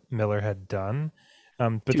what Miller had done.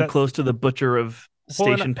 But too that's close to the butcher of Well,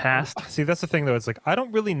 and station past. see, that's the thing though. It's like I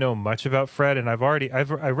don't really know much about Fred, and I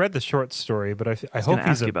read the short story, but I was gonna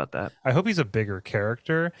ask you about that. I hope he's a bigger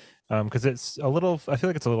character, because it's a little. I feel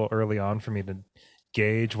like it's a little early on for me to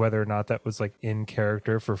gauge whether or not that was like in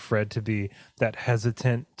character for Fred to be that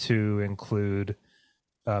hesitant to include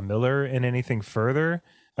Miller in anything further.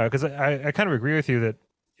 Because I kind of agree with you that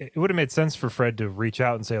it would have made sense for Fred to reach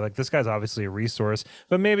out and say like this guy's obviously a resource,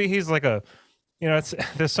 but maybe he's like a it's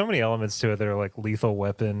there's so many elements to it that are like Lethal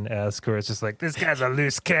Weapon esque, where it's just like this guy's a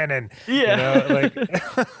loose cannon, Yeah. like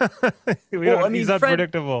we Well, I don't, he's mean, Fred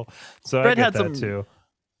unpredictable. So I Fred get had that some too.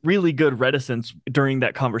 really good reticence during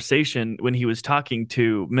that conversation when he was talking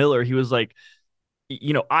to Miller. He was like,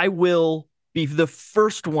 I will be the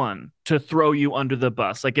first one to throw you under the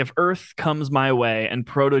bus. Like if Earth comes my way and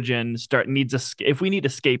Protogen if we need a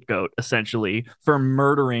scapegoat essentially for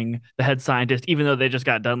murdering the head scientist, even though they just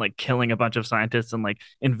got done like killing a bunch of scientists and like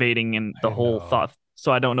invading and the I whole know. thought.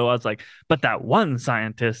 So I don't know. I was like, but that one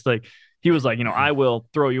scientist, like he was like, I will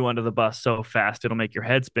throw you under the bus so fast it'll make your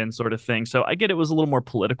head spin, sort of thing. So I get it was a little more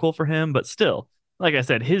political for him, but still, like I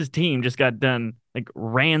said, his team just got done like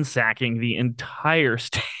ransacking the entire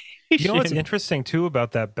You know what's station. interesting too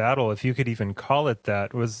about that battle, if you could even call it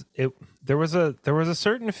that, was it there was a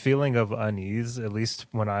certain feeling of unease, at least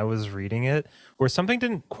when I was reading it, where something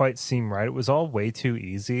didn't quite seem right. It was all way too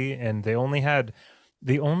easy, and the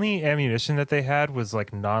only ammunition that they had was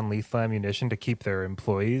like non-lethal ammunition to keep their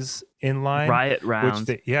employees in line, Riot which rounds.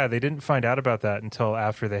 they didn't find out about that until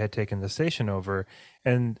after they had taken the station over.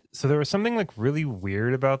 And so there was something like really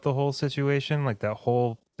weird about the whole situation, like that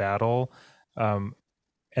whole battle. Um,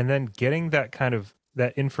 and then getting that kind of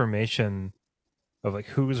that information of like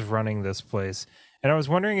who's running this place. And I was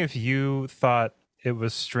wondering if you thought it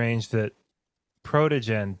was strange that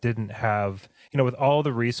Protogen didn't have, with all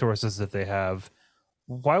the resources that they have,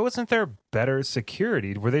 why wasn't there better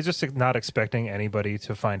security? Were they just not expecting anybody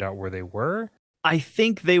to find out where they were? I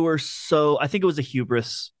think it was a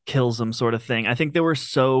hubris kills them sort of thing. I think they were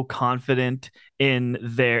so confident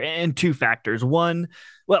in two factors.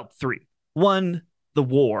 Three. One, the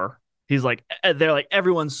war. They're like,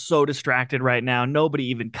 everyone's so distracted right now. Nobody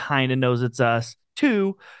even kind of knows it's us.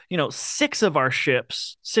 Two, six of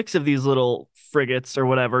these little frigates or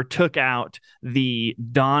whatever took out the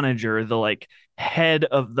Donager, the like head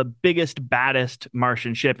of the biggest, baddest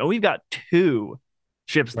Martian ship. And we've got two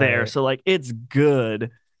ships there. Right. So like it's good.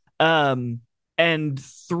 Um and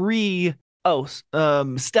three,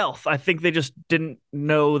 stealth. I think they just didn't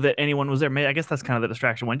know that anyone was there. Maybe I guess that's kind of the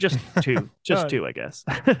distraction one. Just two. Just No, two, I guess.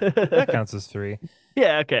 that counts as three.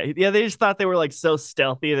 Yeah, okay. Yeah, they just thought they were like so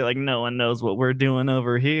stealthy. They're like, no one knows what we're doing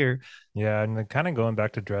over here. Yeah, and then kind of going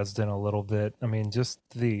back to Dresden a little bit. I mean, just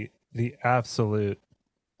the absolute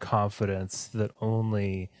confidence that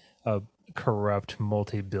only a corrupt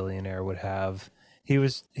multi-billionaire would have. He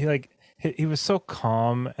was so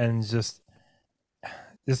calm, and just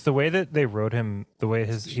the way that they wrote him, the way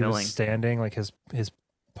It's he was chilling. standing, like his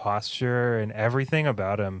posture and everything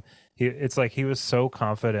about him. It's like he was so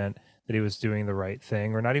confident that he was doing the right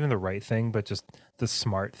thing, or not even the right thing, but just the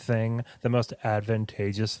smart thing, the most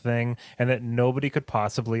advantageous thing, and that nobody could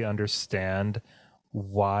possibly understand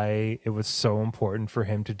why it was so important for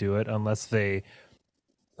him to do it unless they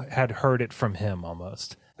had heard it from him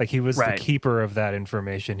almost. Like he was the Right. keeper of that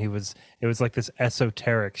information. It was like this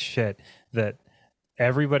esoteric shit that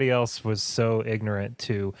everybody else was so ignorant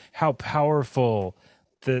to how powerful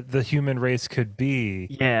the human race could be.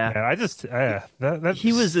 Yeah. Man, I just He that's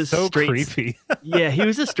was a so straight creepy. Yeah, he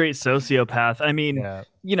was a straight sociopath. I mean,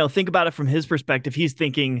 Yeah. think about it from his perspective. He's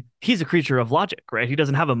thinking he's a creature of logic, right? He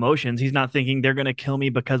doesn't have emotions. He's not thinking they're going to kill me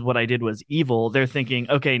because what I did was evil. They're thinking,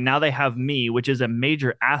 okay, now they have me, which is a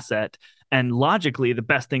major asset. And logically, the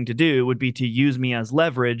best thing to do would be to use me as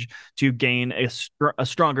leverage to gain a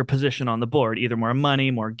stronger position on the board, either more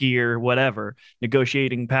money, more gear, whatever,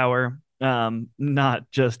 negotiating power.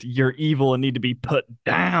 Not just you're evil and need to be put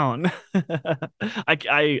down.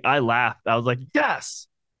 I laughed. I was like, yes.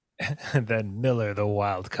 And then Miller, the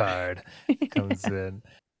wild card, comes in.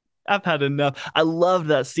 I've had enough. I love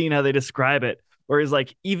that scene how they describe it, where he's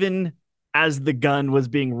like, even as the gun was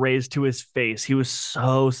being raised to his face, he was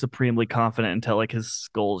so supremely confident until like his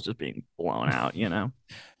skull's just being blown out.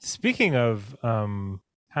 Speaking of kind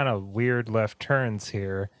of weird left turns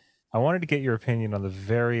here, I wanted to get your opinion on the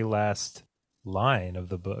very last line of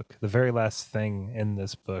the book, the very last thing in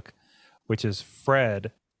this book, which is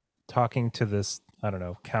Fred talking to this, I don't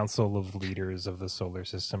know, council of leaders of the solar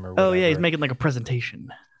system or Oh yeah, he's whatever. making like a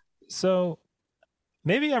presentation. So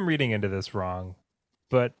maybe I'm reading into this wrong,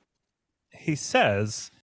 but he says,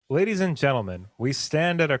 "Ladies and gentlemen, we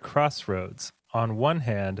stand at a crossroads. On one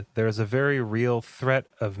hand, there is a very real threat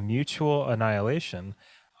of mutual annihilation.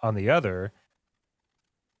 On the other,"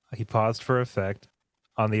 he paused for effect,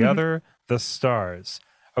 "on the other, the stars."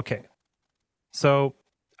 Okay, so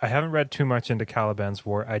I haven't read too much into Caliban's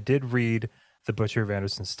War. I did read The Butcher of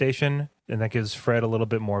Anderson Station, and that gives Fred a little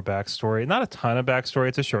bit more backstory. Not a ton of backstory,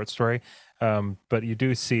 it's a short story, but you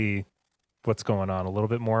do see what's going on a little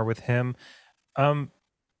bit more with him. Um,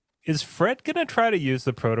 is Fred gonna try to use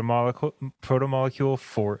the protomolecule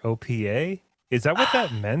for OPA? Is that what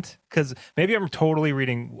that meant? Because maybe I'm totally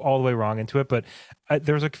reading all the way wrong into it, but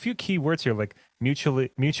there's a few key words here, like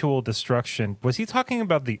mutual destruction. Was he talking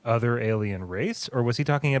about the other alien race, or was he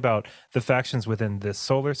talking about the factions within this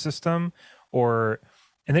solar system? Or,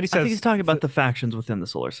 and then he I think says, he's talking about the factions within the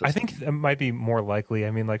solar I system. think it might be more likely.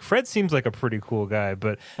 I mean, like Fred seems like a pretty cool guy,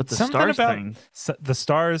 but But the something stars about thing, the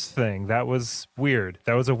stars thing that was weird.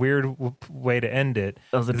 That was a weird way to end it.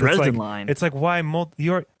 that was a 'Cause Dresden line. it's like why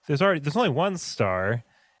there's only one star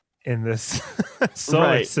in this solar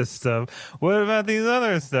Right. system. What about these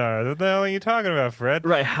other stars? What the hell are you talking about, Fred?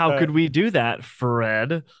 Right. How Uh, could we do that,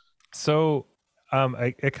 Fred? so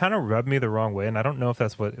it kind of rubbed me the wrong way, and I don't know if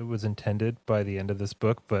that's what it was intended by the end of this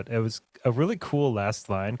book, but it was a really cool last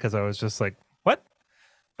line because I was just like, "What?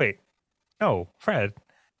 Wait, no, Fred,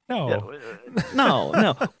 Yeah, no." no,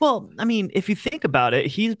 no. Well, I mean, if you think about it,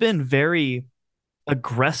 he's been very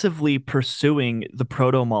aggressively pursuing the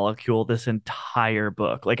proto molecule this entire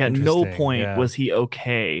book. Like at no Interesting. point Yeah, was he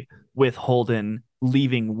okay with Holden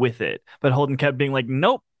leaving with it. But Holden kept being like,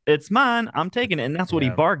 "Nope, it's mine. I'm taking it." And that's what he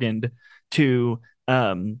yeah. bargained to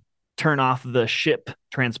turn off the ship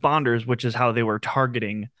transponders, which is how they were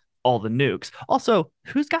targeting all the nukes. Also,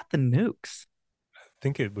 who's got the nukes? I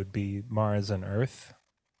think it would be Mars and Earth.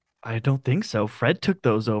 I don't think so. Fred took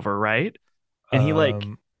those over, right? And he like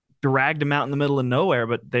Um, dragged him out in the middle of nowhere,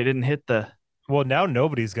 but they didn't hit the. well, now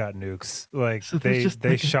nobody's got nukes. Like So there's just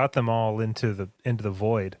they like shot them all into the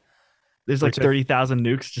void, there's like which 30,000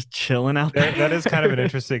 nukes just chilling out that is kind of an there.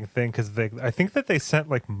 interesting thing because they I think that they sent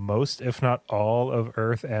like most, if not all, of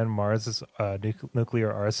Earth and Mars's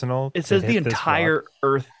nuclear arsenal It to says the hit this rock. entire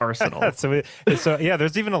Earth arsenal. So yeah,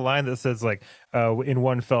 there's even a line that says like, in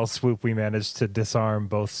one fell swoop we managed to disarm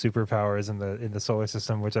both superpowers in the solar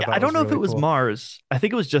system, which I Yeah, I thought don't was know if it really was cool. Mars. I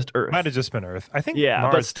think it was just Might Earth. have just been Earth. I think Yeah,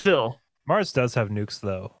 but still. Mars does have nukes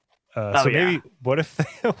though. Oh So yeah. maybe what if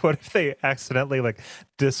they what if they accidentally like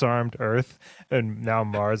disarmed Earth and now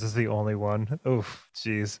Mars is the only one? Oof,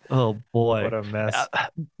 jeez, Oh boy. what a mess.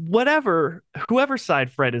 Whatever, whoever side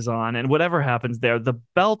Fred is on, and whatever happens there, the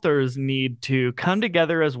Belters need to come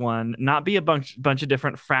together as one, not be a bunch of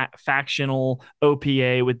different factional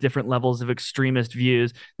OPA with different levels of extremist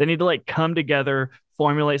views. They need to like come together,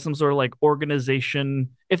 formulate some sort of like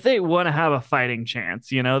organization if they want to have a fighting chance.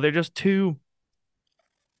 They're just too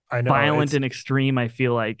I know violent it's and extreme. I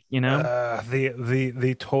feel like.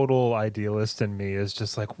 the total idealist in me is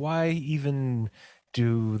just like, why even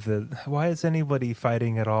why is anybody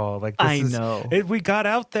fighting at all? Like this I is know. it, we got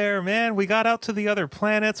out there, man. We got out to the other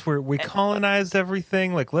planets where we colonized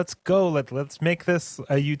everything. Like let's go. Let's make this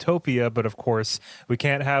a utopia. But of course, we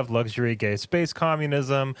can't have luxury gay space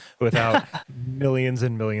communism without millions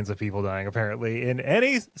and millions of people dying, apparently. In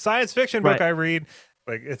any science fiction book Right. I read,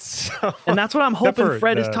 like it's so And that's what I'm except hoping for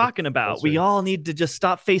Fred is the talking about. We military. all need to just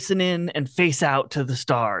stop facing in and face out to the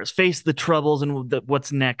stars, face the troubles and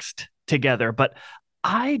what's next together. But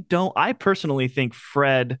I personally think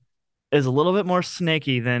Fred is a little bit more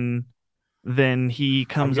snaky than he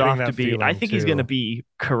I'm comes getting off to that be. I feeling think he's going to too. be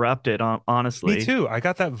corrupted, Me honestly. too. I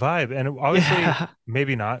got that vibe, and obviously, Yeah,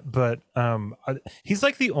 maybe not, but he's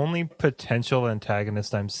like the only potential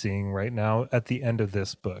antagonist I'm seeing right now at the end of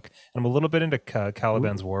this book. I'm a little bit into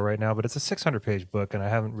Caliban's ooh, War right now, but it's a 600-page book, and I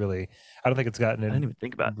don't think it's gotten I didn't in even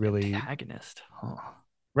think about really antagonist. Huh.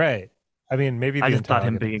 right. I mean, maybe I the just thought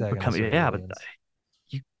him being antagonists becoming. are Yeah, but aliens.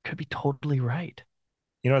 you could be totally right.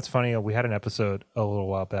 You know, it's funny. We had an episode a little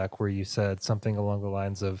while back where you said something along the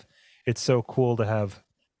lines of, "It's so cool to have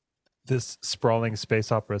this sprawling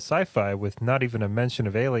space opera sci-fi with not even a mention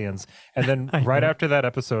of aliens." And then I right know. after that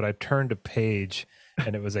episode, I turned a page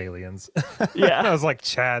and it was aliens. And I Yeah, was like,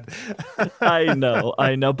 Chad. I know,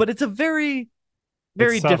 but it's a very, It's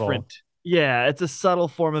very subtle. different. Yeah, it's a subtle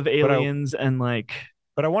form of But I aliens, and like,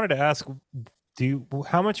 but I wanted to ask,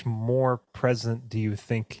 how much more present do you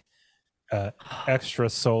think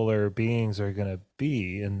extrasolar beings are going to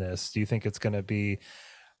be in this? Do you think it's going to be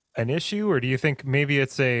an issue, or do you think maybe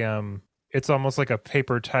it's almost like a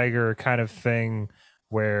paper tiger kind of thing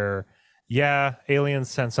where yeah, aliens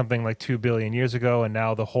sent something like 2 billion years ago and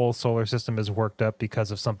now the whole solar system is worked up because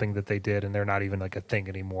of something that they did and they're not even like a thing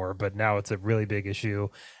anymore, but now it's a really big issue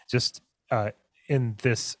just uh in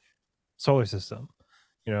this solar system,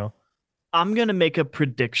 you know? I'm gonna make a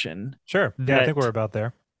prediction Sure. Yeah, I think we're that about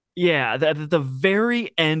there. yeah, that at the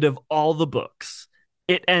very end of all the books,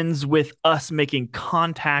 it ends with us making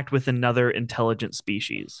contact with another intelligent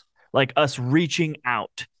species, like us reaching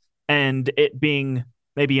out and it being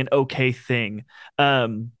maybe an okay thing,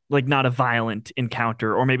 like not a violent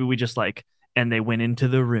encounter, or maybe we just like and they went into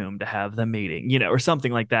the room to have the meeting, or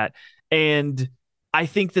something like that. And I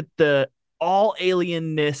think that the all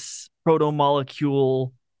alienness, proto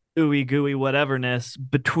molecule, ooey gooey, whateverness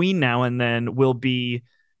between now and then will be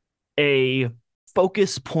a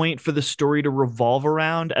focus point for the story to revolve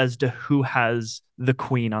around as to who has the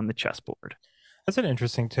queen on the chessboard. That's an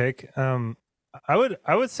interesting take. I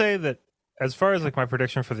would say that as far as like my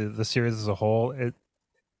prediction for the series as a whole, it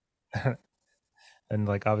and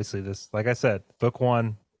like obviously this, like I said, book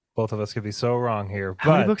one, both of us could be so wrong here,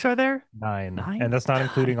 How many but books are there? nine, and Nine? that's not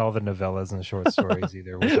including all the novellas and the short stories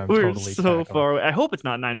either, which I'm We're totally so tackling. far away. I hope it's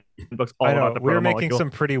not nine books I all about know the we're making proto-molecule.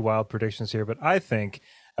 some pretty wild predictions here, but I think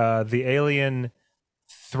the alien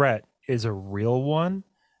threat is a real one,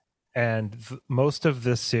 and most of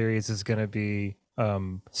this series is going to be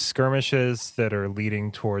skirmishes that are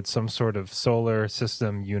leading towards some sort of solar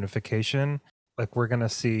system unification. Like we're going to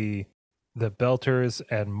see the Belters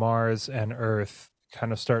and Mars and Earth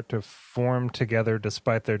kind of start to form together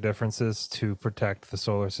despite their differences to protect the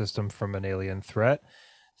solar system from an alien threat.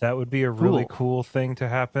 That would be a really Cool. cool thing to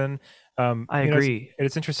happen. I You know, agree.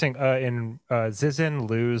 it's interesting. In Zizin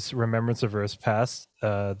Liu's Remembrance of Earth's Past,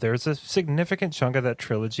 there's a significant chunk of that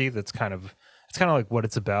trilogy that's it's kind of like what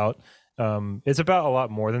it's about. It's about a lot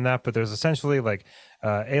more than that, but there's essentially like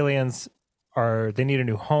aliens they need a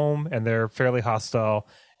new home and they're fairly hostile,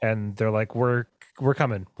 and they're like we're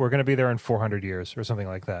coming, we're going to be there in 400 years or something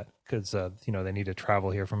like that because they need to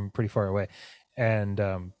travel here from pretty far away, and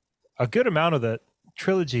a good amount of the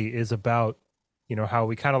trilogy is about how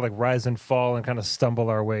we kind of like rise and fall and kind of stumble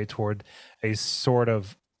our way toward a sort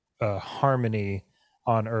of harmony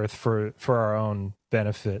on earth for our own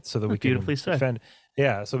benefit so that we That's can beautifully said. defend,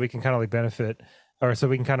 yeah, so we can kind of like benefit, or so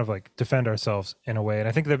we can kind of like defend ourselves in a way. And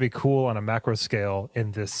I think that'd be cool on a macro scale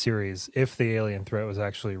in this series if the alien threat was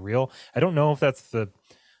actually real. I don't know if that's I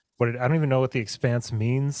don't even know what the expanse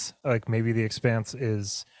means. Like maybe the expanse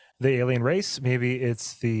is the alien race, maybe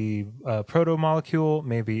it's the proto molecule,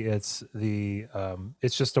 maybe it's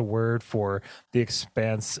just a word for the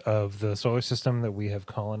expanse of the solar system that we have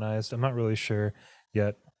colonized. I'm not really sure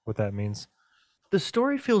yet what that means. The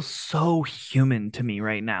story feels so human to me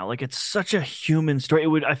right now. Like it's such a human story.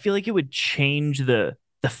 I feel like it would change the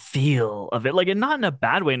feel of it. Like, and not in a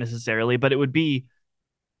bad way necessarily, but it would be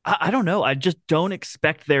I don't know. I just don't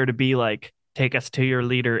expect there to be like take us to your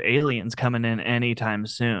leader aliens coming in anytime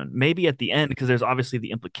soon. Maybe at the end because there's obviously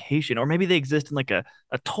the implication, or maybe they exist in like a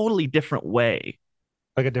totally different way.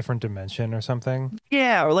 like a different dimension or something.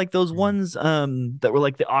 Yeah, or like those Mm. ones that were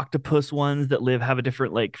like the octopus ones that live have a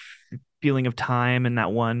different like feeling of time in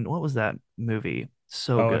that one. What was that movie?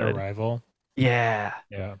 So Oh, an good. arrival. Yeah.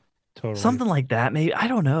 Yeah, totally. Something like that, maybe. I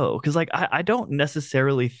don't know. Because like I don't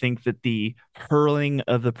necessarily think that the hurling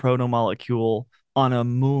of the protomolecule on a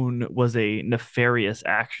moon was a nefarious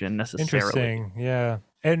action necessarily. Interesting. Yeah.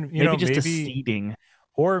 And Maybe just a maybe, seeding.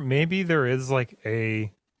 or maybe there is like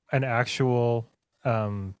an actual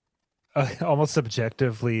almost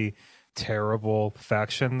subjectively terrible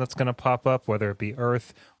faction that's going to pop up, whether it be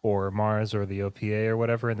Earth or Mars or the OPA or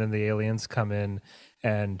whatever, and then the aliens come in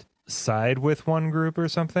and side with one group or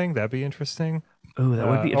something. That'd be interesting. Oh, that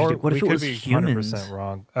would be Or interesting. What we if it could was be 100% humans?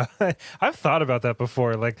 wrong. I've thought about that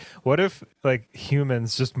before. Like, what if like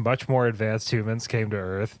humans, just much more advanced humans, came to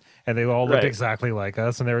Earth and they all looked Right. exactly like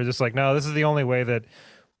us, and they were just like, no, this is the only way that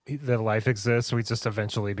life exists. We just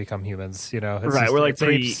eventually become humans. It's Right. just We're like it's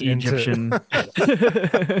apes into, pre-Egyptian.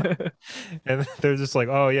 and they're just like,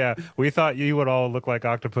 oh yeah, we thought you would all look like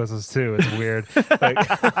octopuses too. It's weird. Like,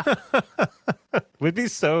 would be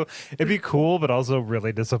so it'd be cool, but also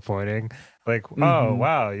really disappointing. Like, oh Hmm.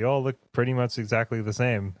 wow, you all look pretty much exactly the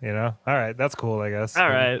same. All right, that's cool, I guess. All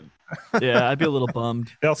right. Yeah, I'd be a little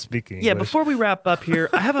bummed. They all speak Yeah, English. before we wrap up here,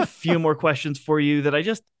 I have a few more questions for you that I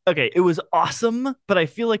just okay, it was awesome, but I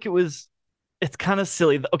feel like it's kind of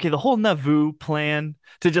silly. Okay, the whole Navoo plan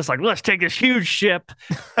to just like let's take this huge ship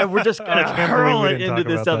and we're just I gonna can't believe hurl we it didn't into talk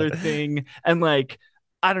this about that. other thing and like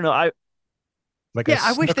I don't know. Like a Yeah,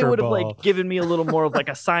 I wish they snooker would have like ball. given me a little more of like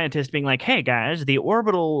a scientist being like, "Hey guys, the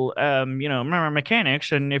orbital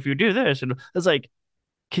mechanics and if you do this." And it's like,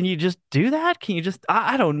 can you just do that? Can you just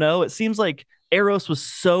I don't know. It seems like Eros was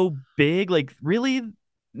so big, like really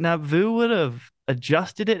Navu would have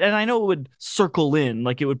adjusted it. And I know it would circle in,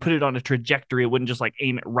 like it would put it on a trajectory. It wouldn't just like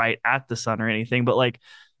aim it right at the sun or anything. But like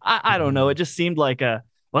I don't know. Mhm. It just seemed like a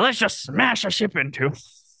well, let's just smash a ship into.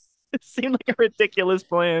 It seemed like a ridiculous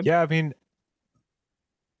plan. Yeah,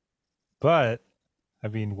 but I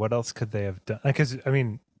mean, what else could they have done? Because I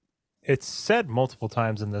mean, it's said multiple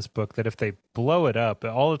times in this book that if they blow it up,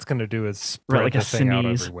 all it's going to do is Right, spread like a the thing out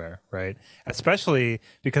sneeze. everywhere, right? Especially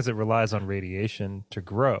because it relies on radiation to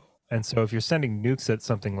grow. And so if you're sending nukes at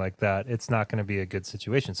something like that, it's not going to be a good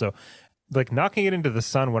situation. So like knocking it into the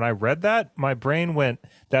sun, when I read that, my brain went,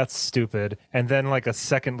 that's stupid. And then like a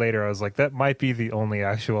second later, I was like, that might be the only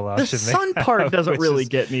actual The option they sun part have, doesn't which really is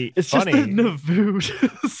get me. It's just the funny. Navoo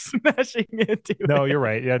smashing into No, you're it.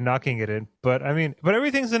 right. Yeah, knocking it in. But I mean, but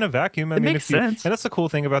everything's in a vacuum. I It mean, makes if you sense. and that's the cool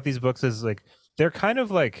thing about these books is like they're kind of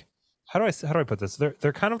like how do I put this?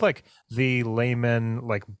 They're kind of like the layman,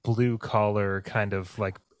 like blue collar kind of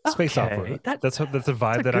like space Okay, opera. That's a that's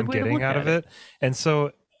vibe a that good I'm way to getting look out at of it. it. And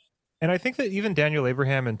so and I think that even Daniel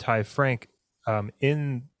Abraham and Ty Frank,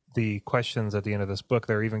 in the questions at the end of this book,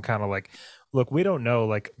 they're even kind of like, look, we don't know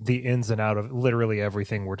like the ins and out of literally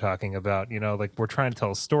everything we're talking about. Like we're trying to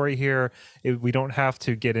tell a story here. We don't have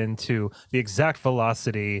to get into the exact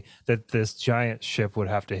velocity that this giant ship would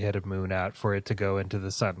have to hit a moon at for it to go into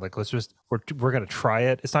the sun. Like we're gonna try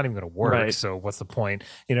it. It's not even gonna work. Right. So what's the point?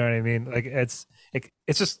 You know what I mean? Like it's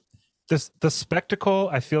just the spectacle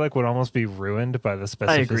I feel like would almost be ruined by the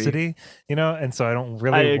I agree. specificity, and so I don't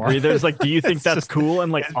I really want agree. There's it. like, do you think It's that's just cool?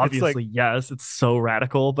 And like, it's like obviously, yes, it's so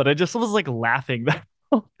radical, but I just was like laughing that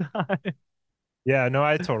whole time. yeah, no,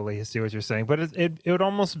 I totally see what you're saying, but it would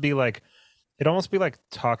almost be like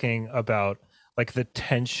talking about like the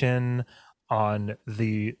tension on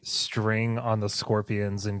the string on the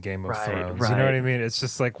scorpions in Game of Right, Thrones. You know what right. I mean? It's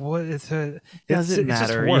just like what Doesn't it just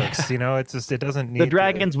matter. works, Yeah. it doesn't The need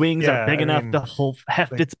dragon's wings are yeah, big I enough to mean whole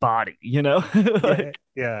heft like its body, you know? yeah, Like,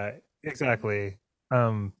 yeah, exactly.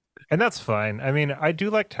 Um, and that's fine. I mean, I do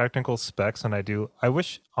like technical specs, and I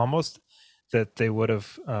wish almost that they would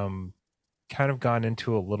have kind of gone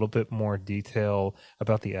into a little bit more detail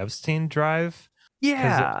about the Epstein drive,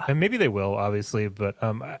 because yeah. and maybe they will, obviously, but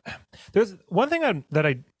there's one thing that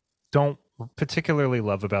I don't particularly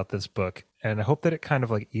love about this book, and I hope that it kind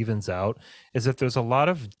of like evens out, is that there's a lot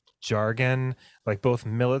of jargon, like both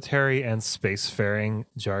military and spacefaring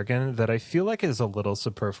jargon, that I feel like is a little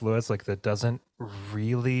superfluous, like that doesn't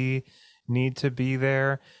really need to be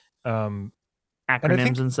there. Um, and I Acronyms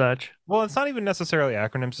think, and such. well, it's not even necessarily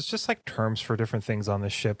acronyms; it's just like terms for different things on the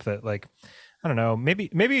ship that, like, I don't know, maybe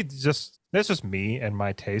it's just that's just me and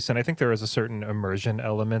my taste, and I think there is a certain immersion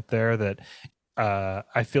element there that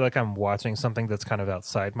I feel like I'm watching something that's kind of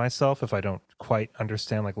outside myself if I don't quite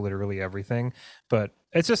understand like literally everything. But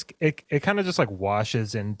it's just it kind of just like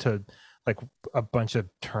washes into like a bunch of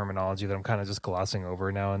terminology that I'm kind of just glossing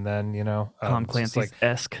over now and then, Tom it's just like, Clancy's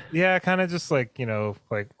esque. yeah, kind of just like,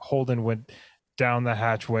 like Holden went down the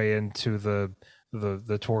hatchway into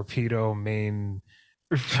the torpedo main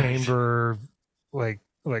Right. chamber,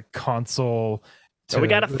 like console So we to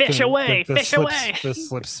gotta fish away, the fish away.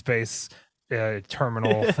 slip space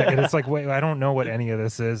terminal thing, and it's like, wait, I don't know what any of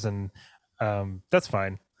this is, and that's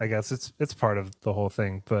fine. I guess it's part of the whole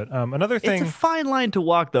thing. But another It's a thing, fine line to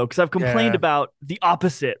walk though, because I've complained yeah, about the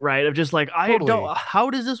opposite, right? Of just like, I totally. don't, how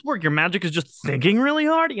does this work? Your magic is just thinking really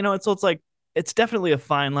hard, it's like it's definitely a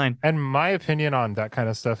fine line. And my opinion on that kind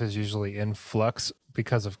of stuff is usually in flux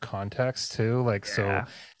because of context too. Like, so Yeah.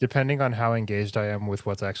 depending on how engaged I am with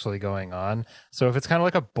what's actually going on. So if it's kind of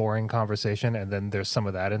like a boring conversation and then there's some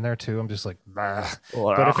of that in there too, I'm just like, bah.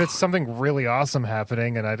 But if it's Ugh. something really awesome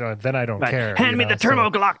happening and then I don't Right. care, Hand me the So turbo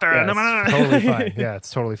glockter. yeah, it's totally fine. Yeah,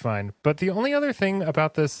 it's totally fine. But the only other thing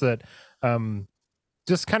about this that um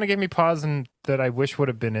just kind of gave me pause and that I wish would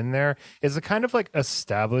have been in there is a kind of like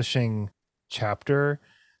establishing chapter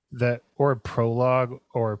that, or a prologue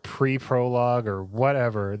or pre-prologue or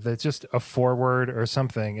whatever, that's just a foreword or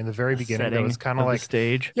something in the very A beginning that was setting kind of of the like,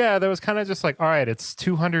 stage. yeah, that was kind of just like, all right, it's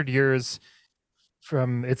 200 years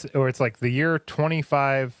from it's like the year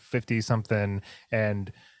 2550 something,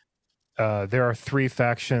 and there are three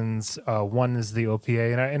factions. One is the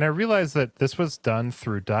OPA, and I realized that this was done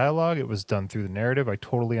through dialogue. It was done through the narrative. I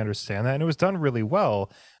totally understand that, and it was done really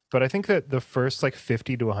well. But I think that the first like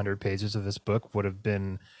 50 to 100 pages of this book would have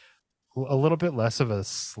been a little bit less of a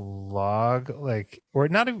slog, like, or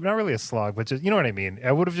not really a slog, but just, you know what I mean.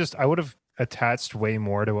 I would have attached way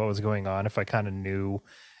more to what was going on if I kind of knew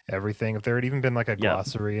everything. If there had even been like a Yep.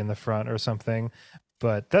 glossary in the front or something.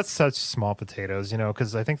 But that's such small potatoes,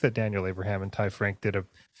 because I think that Daniel Abraham and Ty Frank did a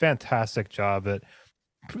fantastic job at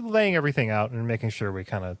laying everything out and making sure we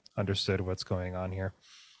kind of understood what's going on here.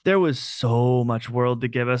 There was so much world to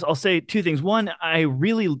give us. I'll say two things. One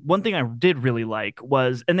thing I did really like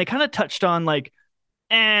was, and they kind of touched on like,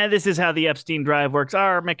 this is how the Epstein drive works.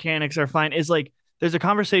 Our mechanics are fine. Is like, there's a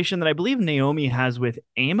conversation that I believe Naomi has with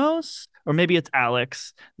Amos, or maybe it's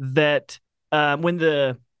Alex, that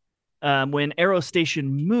when Arrow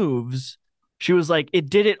Station moves, she was like, it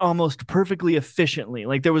did it almost perfectly efficiently.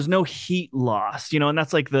 Like there was no heat loss, and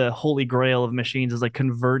that's like the holy grail of machines is like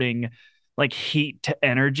converting like heat to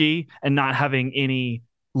energy and not having any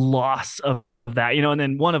loss of that, And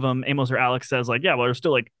then one of them, Amos or Alex, says like, yeah, well, there's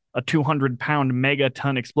still like a 200-pound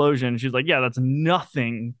megaton explosion. She's like, yeah, that's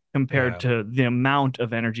nothing compared Yeah. to the amount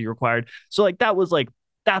of energy required. So like that was like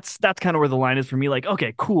that's kind of where the line is for me. Like,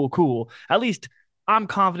 okay, cool, cool. At least I'm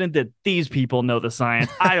confident that these people know the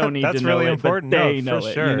science. I don't need to That's know really it, but important. No, they for know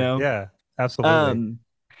it, sure. Yeah, absolutely. Um,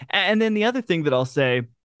 and then the other thing that I'll say,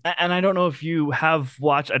 and I don't know if you have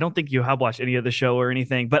watched, I don't think you have watched any of the show or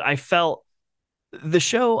anything, but I felt the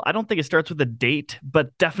show, I don't think it starts with a date,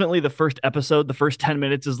 but definitely the first episode, the first 10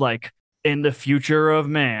 minutes is like, in the future of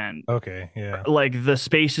man, Okay, yeah. like the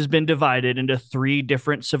space has been divided into three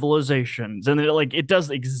different civilizations, and it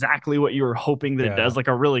does exactly what you were hoping that it Yeah. does, like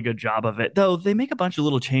a really good job of it, though they make a bunch of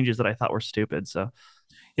little changes that I thought were stupid. So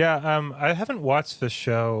Yeah, I haven't watched the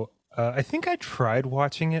show. I think I tried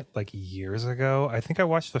watching it like years ago. I think I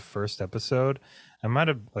watched the first episode. I might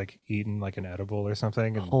have like eaten like an edible or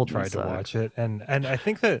something and Holden tried to sucks. watch it. And I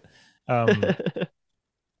think that um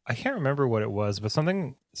I can't remember what it was, but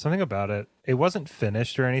something about it. It wasn't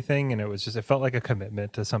finished or anything, and it felt like a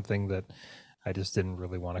commitment to something that I just didn't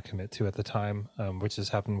really want to commit to at the time, which has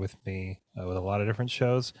happened with me with a lot of different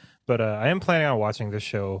shows. But I am planning on watching this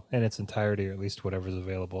show in its entirety, or at least whatever's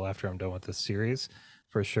available after I'm done with this series,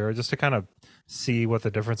 for sure, just to kind of see what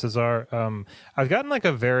the differences are. I've gotten like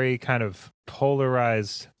a very kind of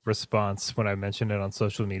polarized response when I mentioned it on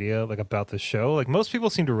social media, like about the show. Like most people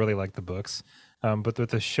seem to really like the books, but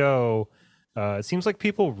with the show, it seems like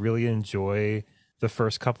people really enjoy the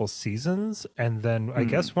first couple seasons, and then I Hmm.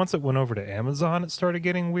 guess once it went over to Amazon it started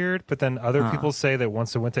getting weird, but then other Huh. people say that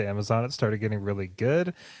once it went to Amazon it started getting really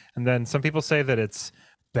good, and then some people say that it's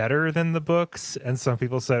better than the books, and some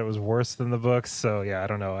people said it was worse than the books. So yeah, I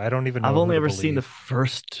don't know, I don't even I've know who only to ever seen the believe.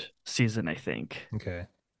 first season, I think. Okay,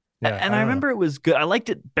 yeah, And I I don't know. remember it was good. I liked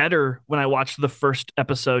it better when I watched the first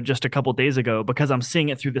episode just a couple days ago because I'm seeing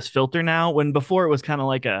it through this filter now. When before it was kind of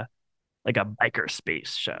like a biker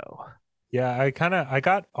space show. Yeah, I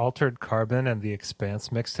got Altered Carbon and The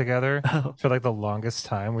Expanse mixed together Oh, for like the longest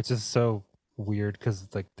time, which is so weird because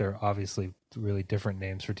like they're obviously really different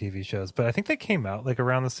names for TV shows. But I think they came out like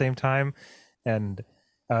around the same time. And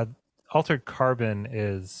uh, Altered Carbon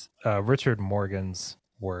is Richard Morgan's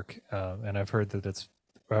work, and I've heard that it's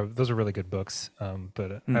those are really good books. But I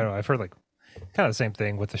don't know. I've heard like kind of the same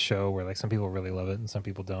thing with the show, where like some people really love it and some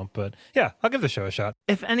people don't. But yeah, I'll give the show a shot.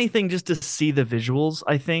 If anything, just to see the visuals,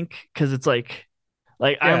 I think, because it's like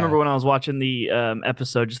I Yeah, remember when I was watching the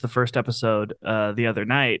episode, just the first episode, the other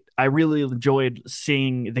night. I really enjoyed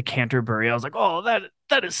seeing the Canterbury. I was like, oh,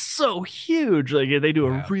 that is so huge. Like they do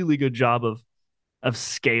a yeah. really good job of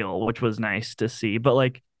scale, which was nice to see. But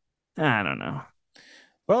like, I don't know.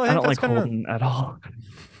 Well, I I think don't that's like gonna. Holden at all.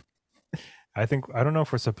 I don't know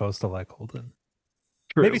if we're supposed to like Holden.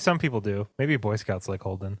 Maybe True. some people do. Maybe Boy Scouts like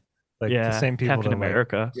Holden, like the Yeah. same people Captain that like,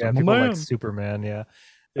 America. So yeah, my people like man. Superman. Yeah.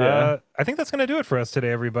 Yeah. I think that's going to do it for us today,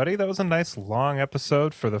 everybody. That was a nice long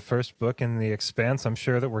episode for the first book in the Expanse. I'm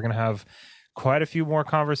sure that we're going to have quite a few more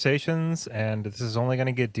conversations, and this is only going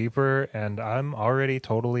to get deeper. And I'm already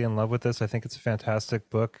totally in love with this. I think it's a fantastic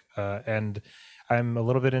book, and I'm a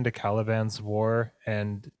little bit into Caliban's War.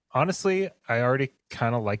 And honestly, I already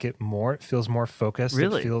kind of like it more. It feels more focused.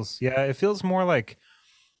 Really? It feels more like,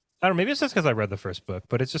 I don't know, maybe it's just because I read the first book,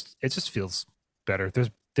 but it just feels better.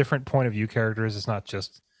 There's different point of view characters. It's not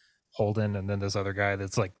just Holden and then this other guy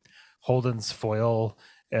that's like Holden's foil,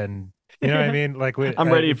 and you know what I mean? Like I'm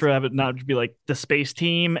ready it's for it not to be like the space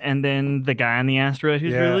team and then the guy on the asteroid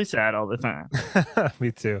who's yeah. really sad all the time.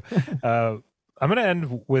 Me too. I'm gonna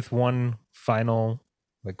end with one final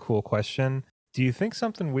like cool question. Do you think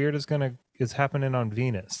something weird is happening on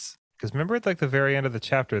Venus? Because remember at like the very end of the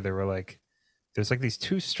chapter, they were like, there's like these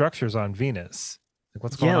two structures on Venus. Like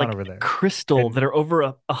what's going Yeah, on like over there? crystal And that are over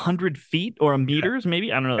 100 feet or a yeah, meters,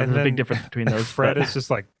 maybe. I don't know. and There's a big then difference between those. Fred But is just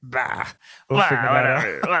like, bah, we'll figure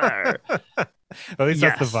that whatever. out. At least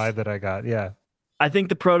that's the Yes, vibe that I got. Yeah. I think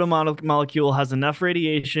the molecule has enough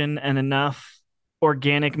radiation and enough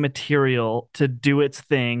organic material to do its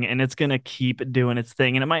thing, and it's going to keep doing its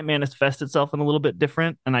thing. And it might manifest itself in a little bit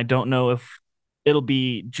different. And I don't know if it'll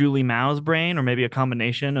be Julie Mao's brain or maybe a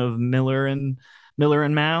combination of Miller and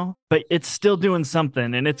Mao, but it's still doing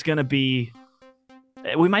something, and it's going to be.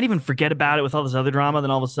 We might even forget about it with all this other drama.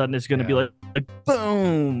 Then all of a sudden, it's going to be Yeah. like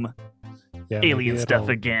boom, Yeah. Maybe alien stuff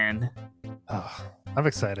it'll. again. Oh, I'm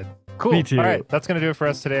excited. Cool. Me too. All right. That's going to do it for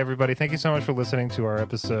us today, everybody. Thank you so much for listening to our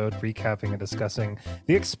episode recapping and discussing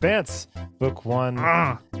The Expanse, Book 1,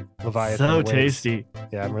 Leviathan. So Awaits. tasty.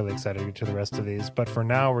 Yeah, I'm really excited to get to the rest of these. But for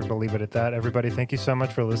now, we're going to leave it at that. Everybody, thank you so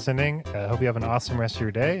much for listening. I hope you have an awesome rest of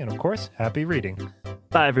your day. And of course, happy reading.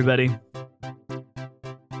 Bye, everybody.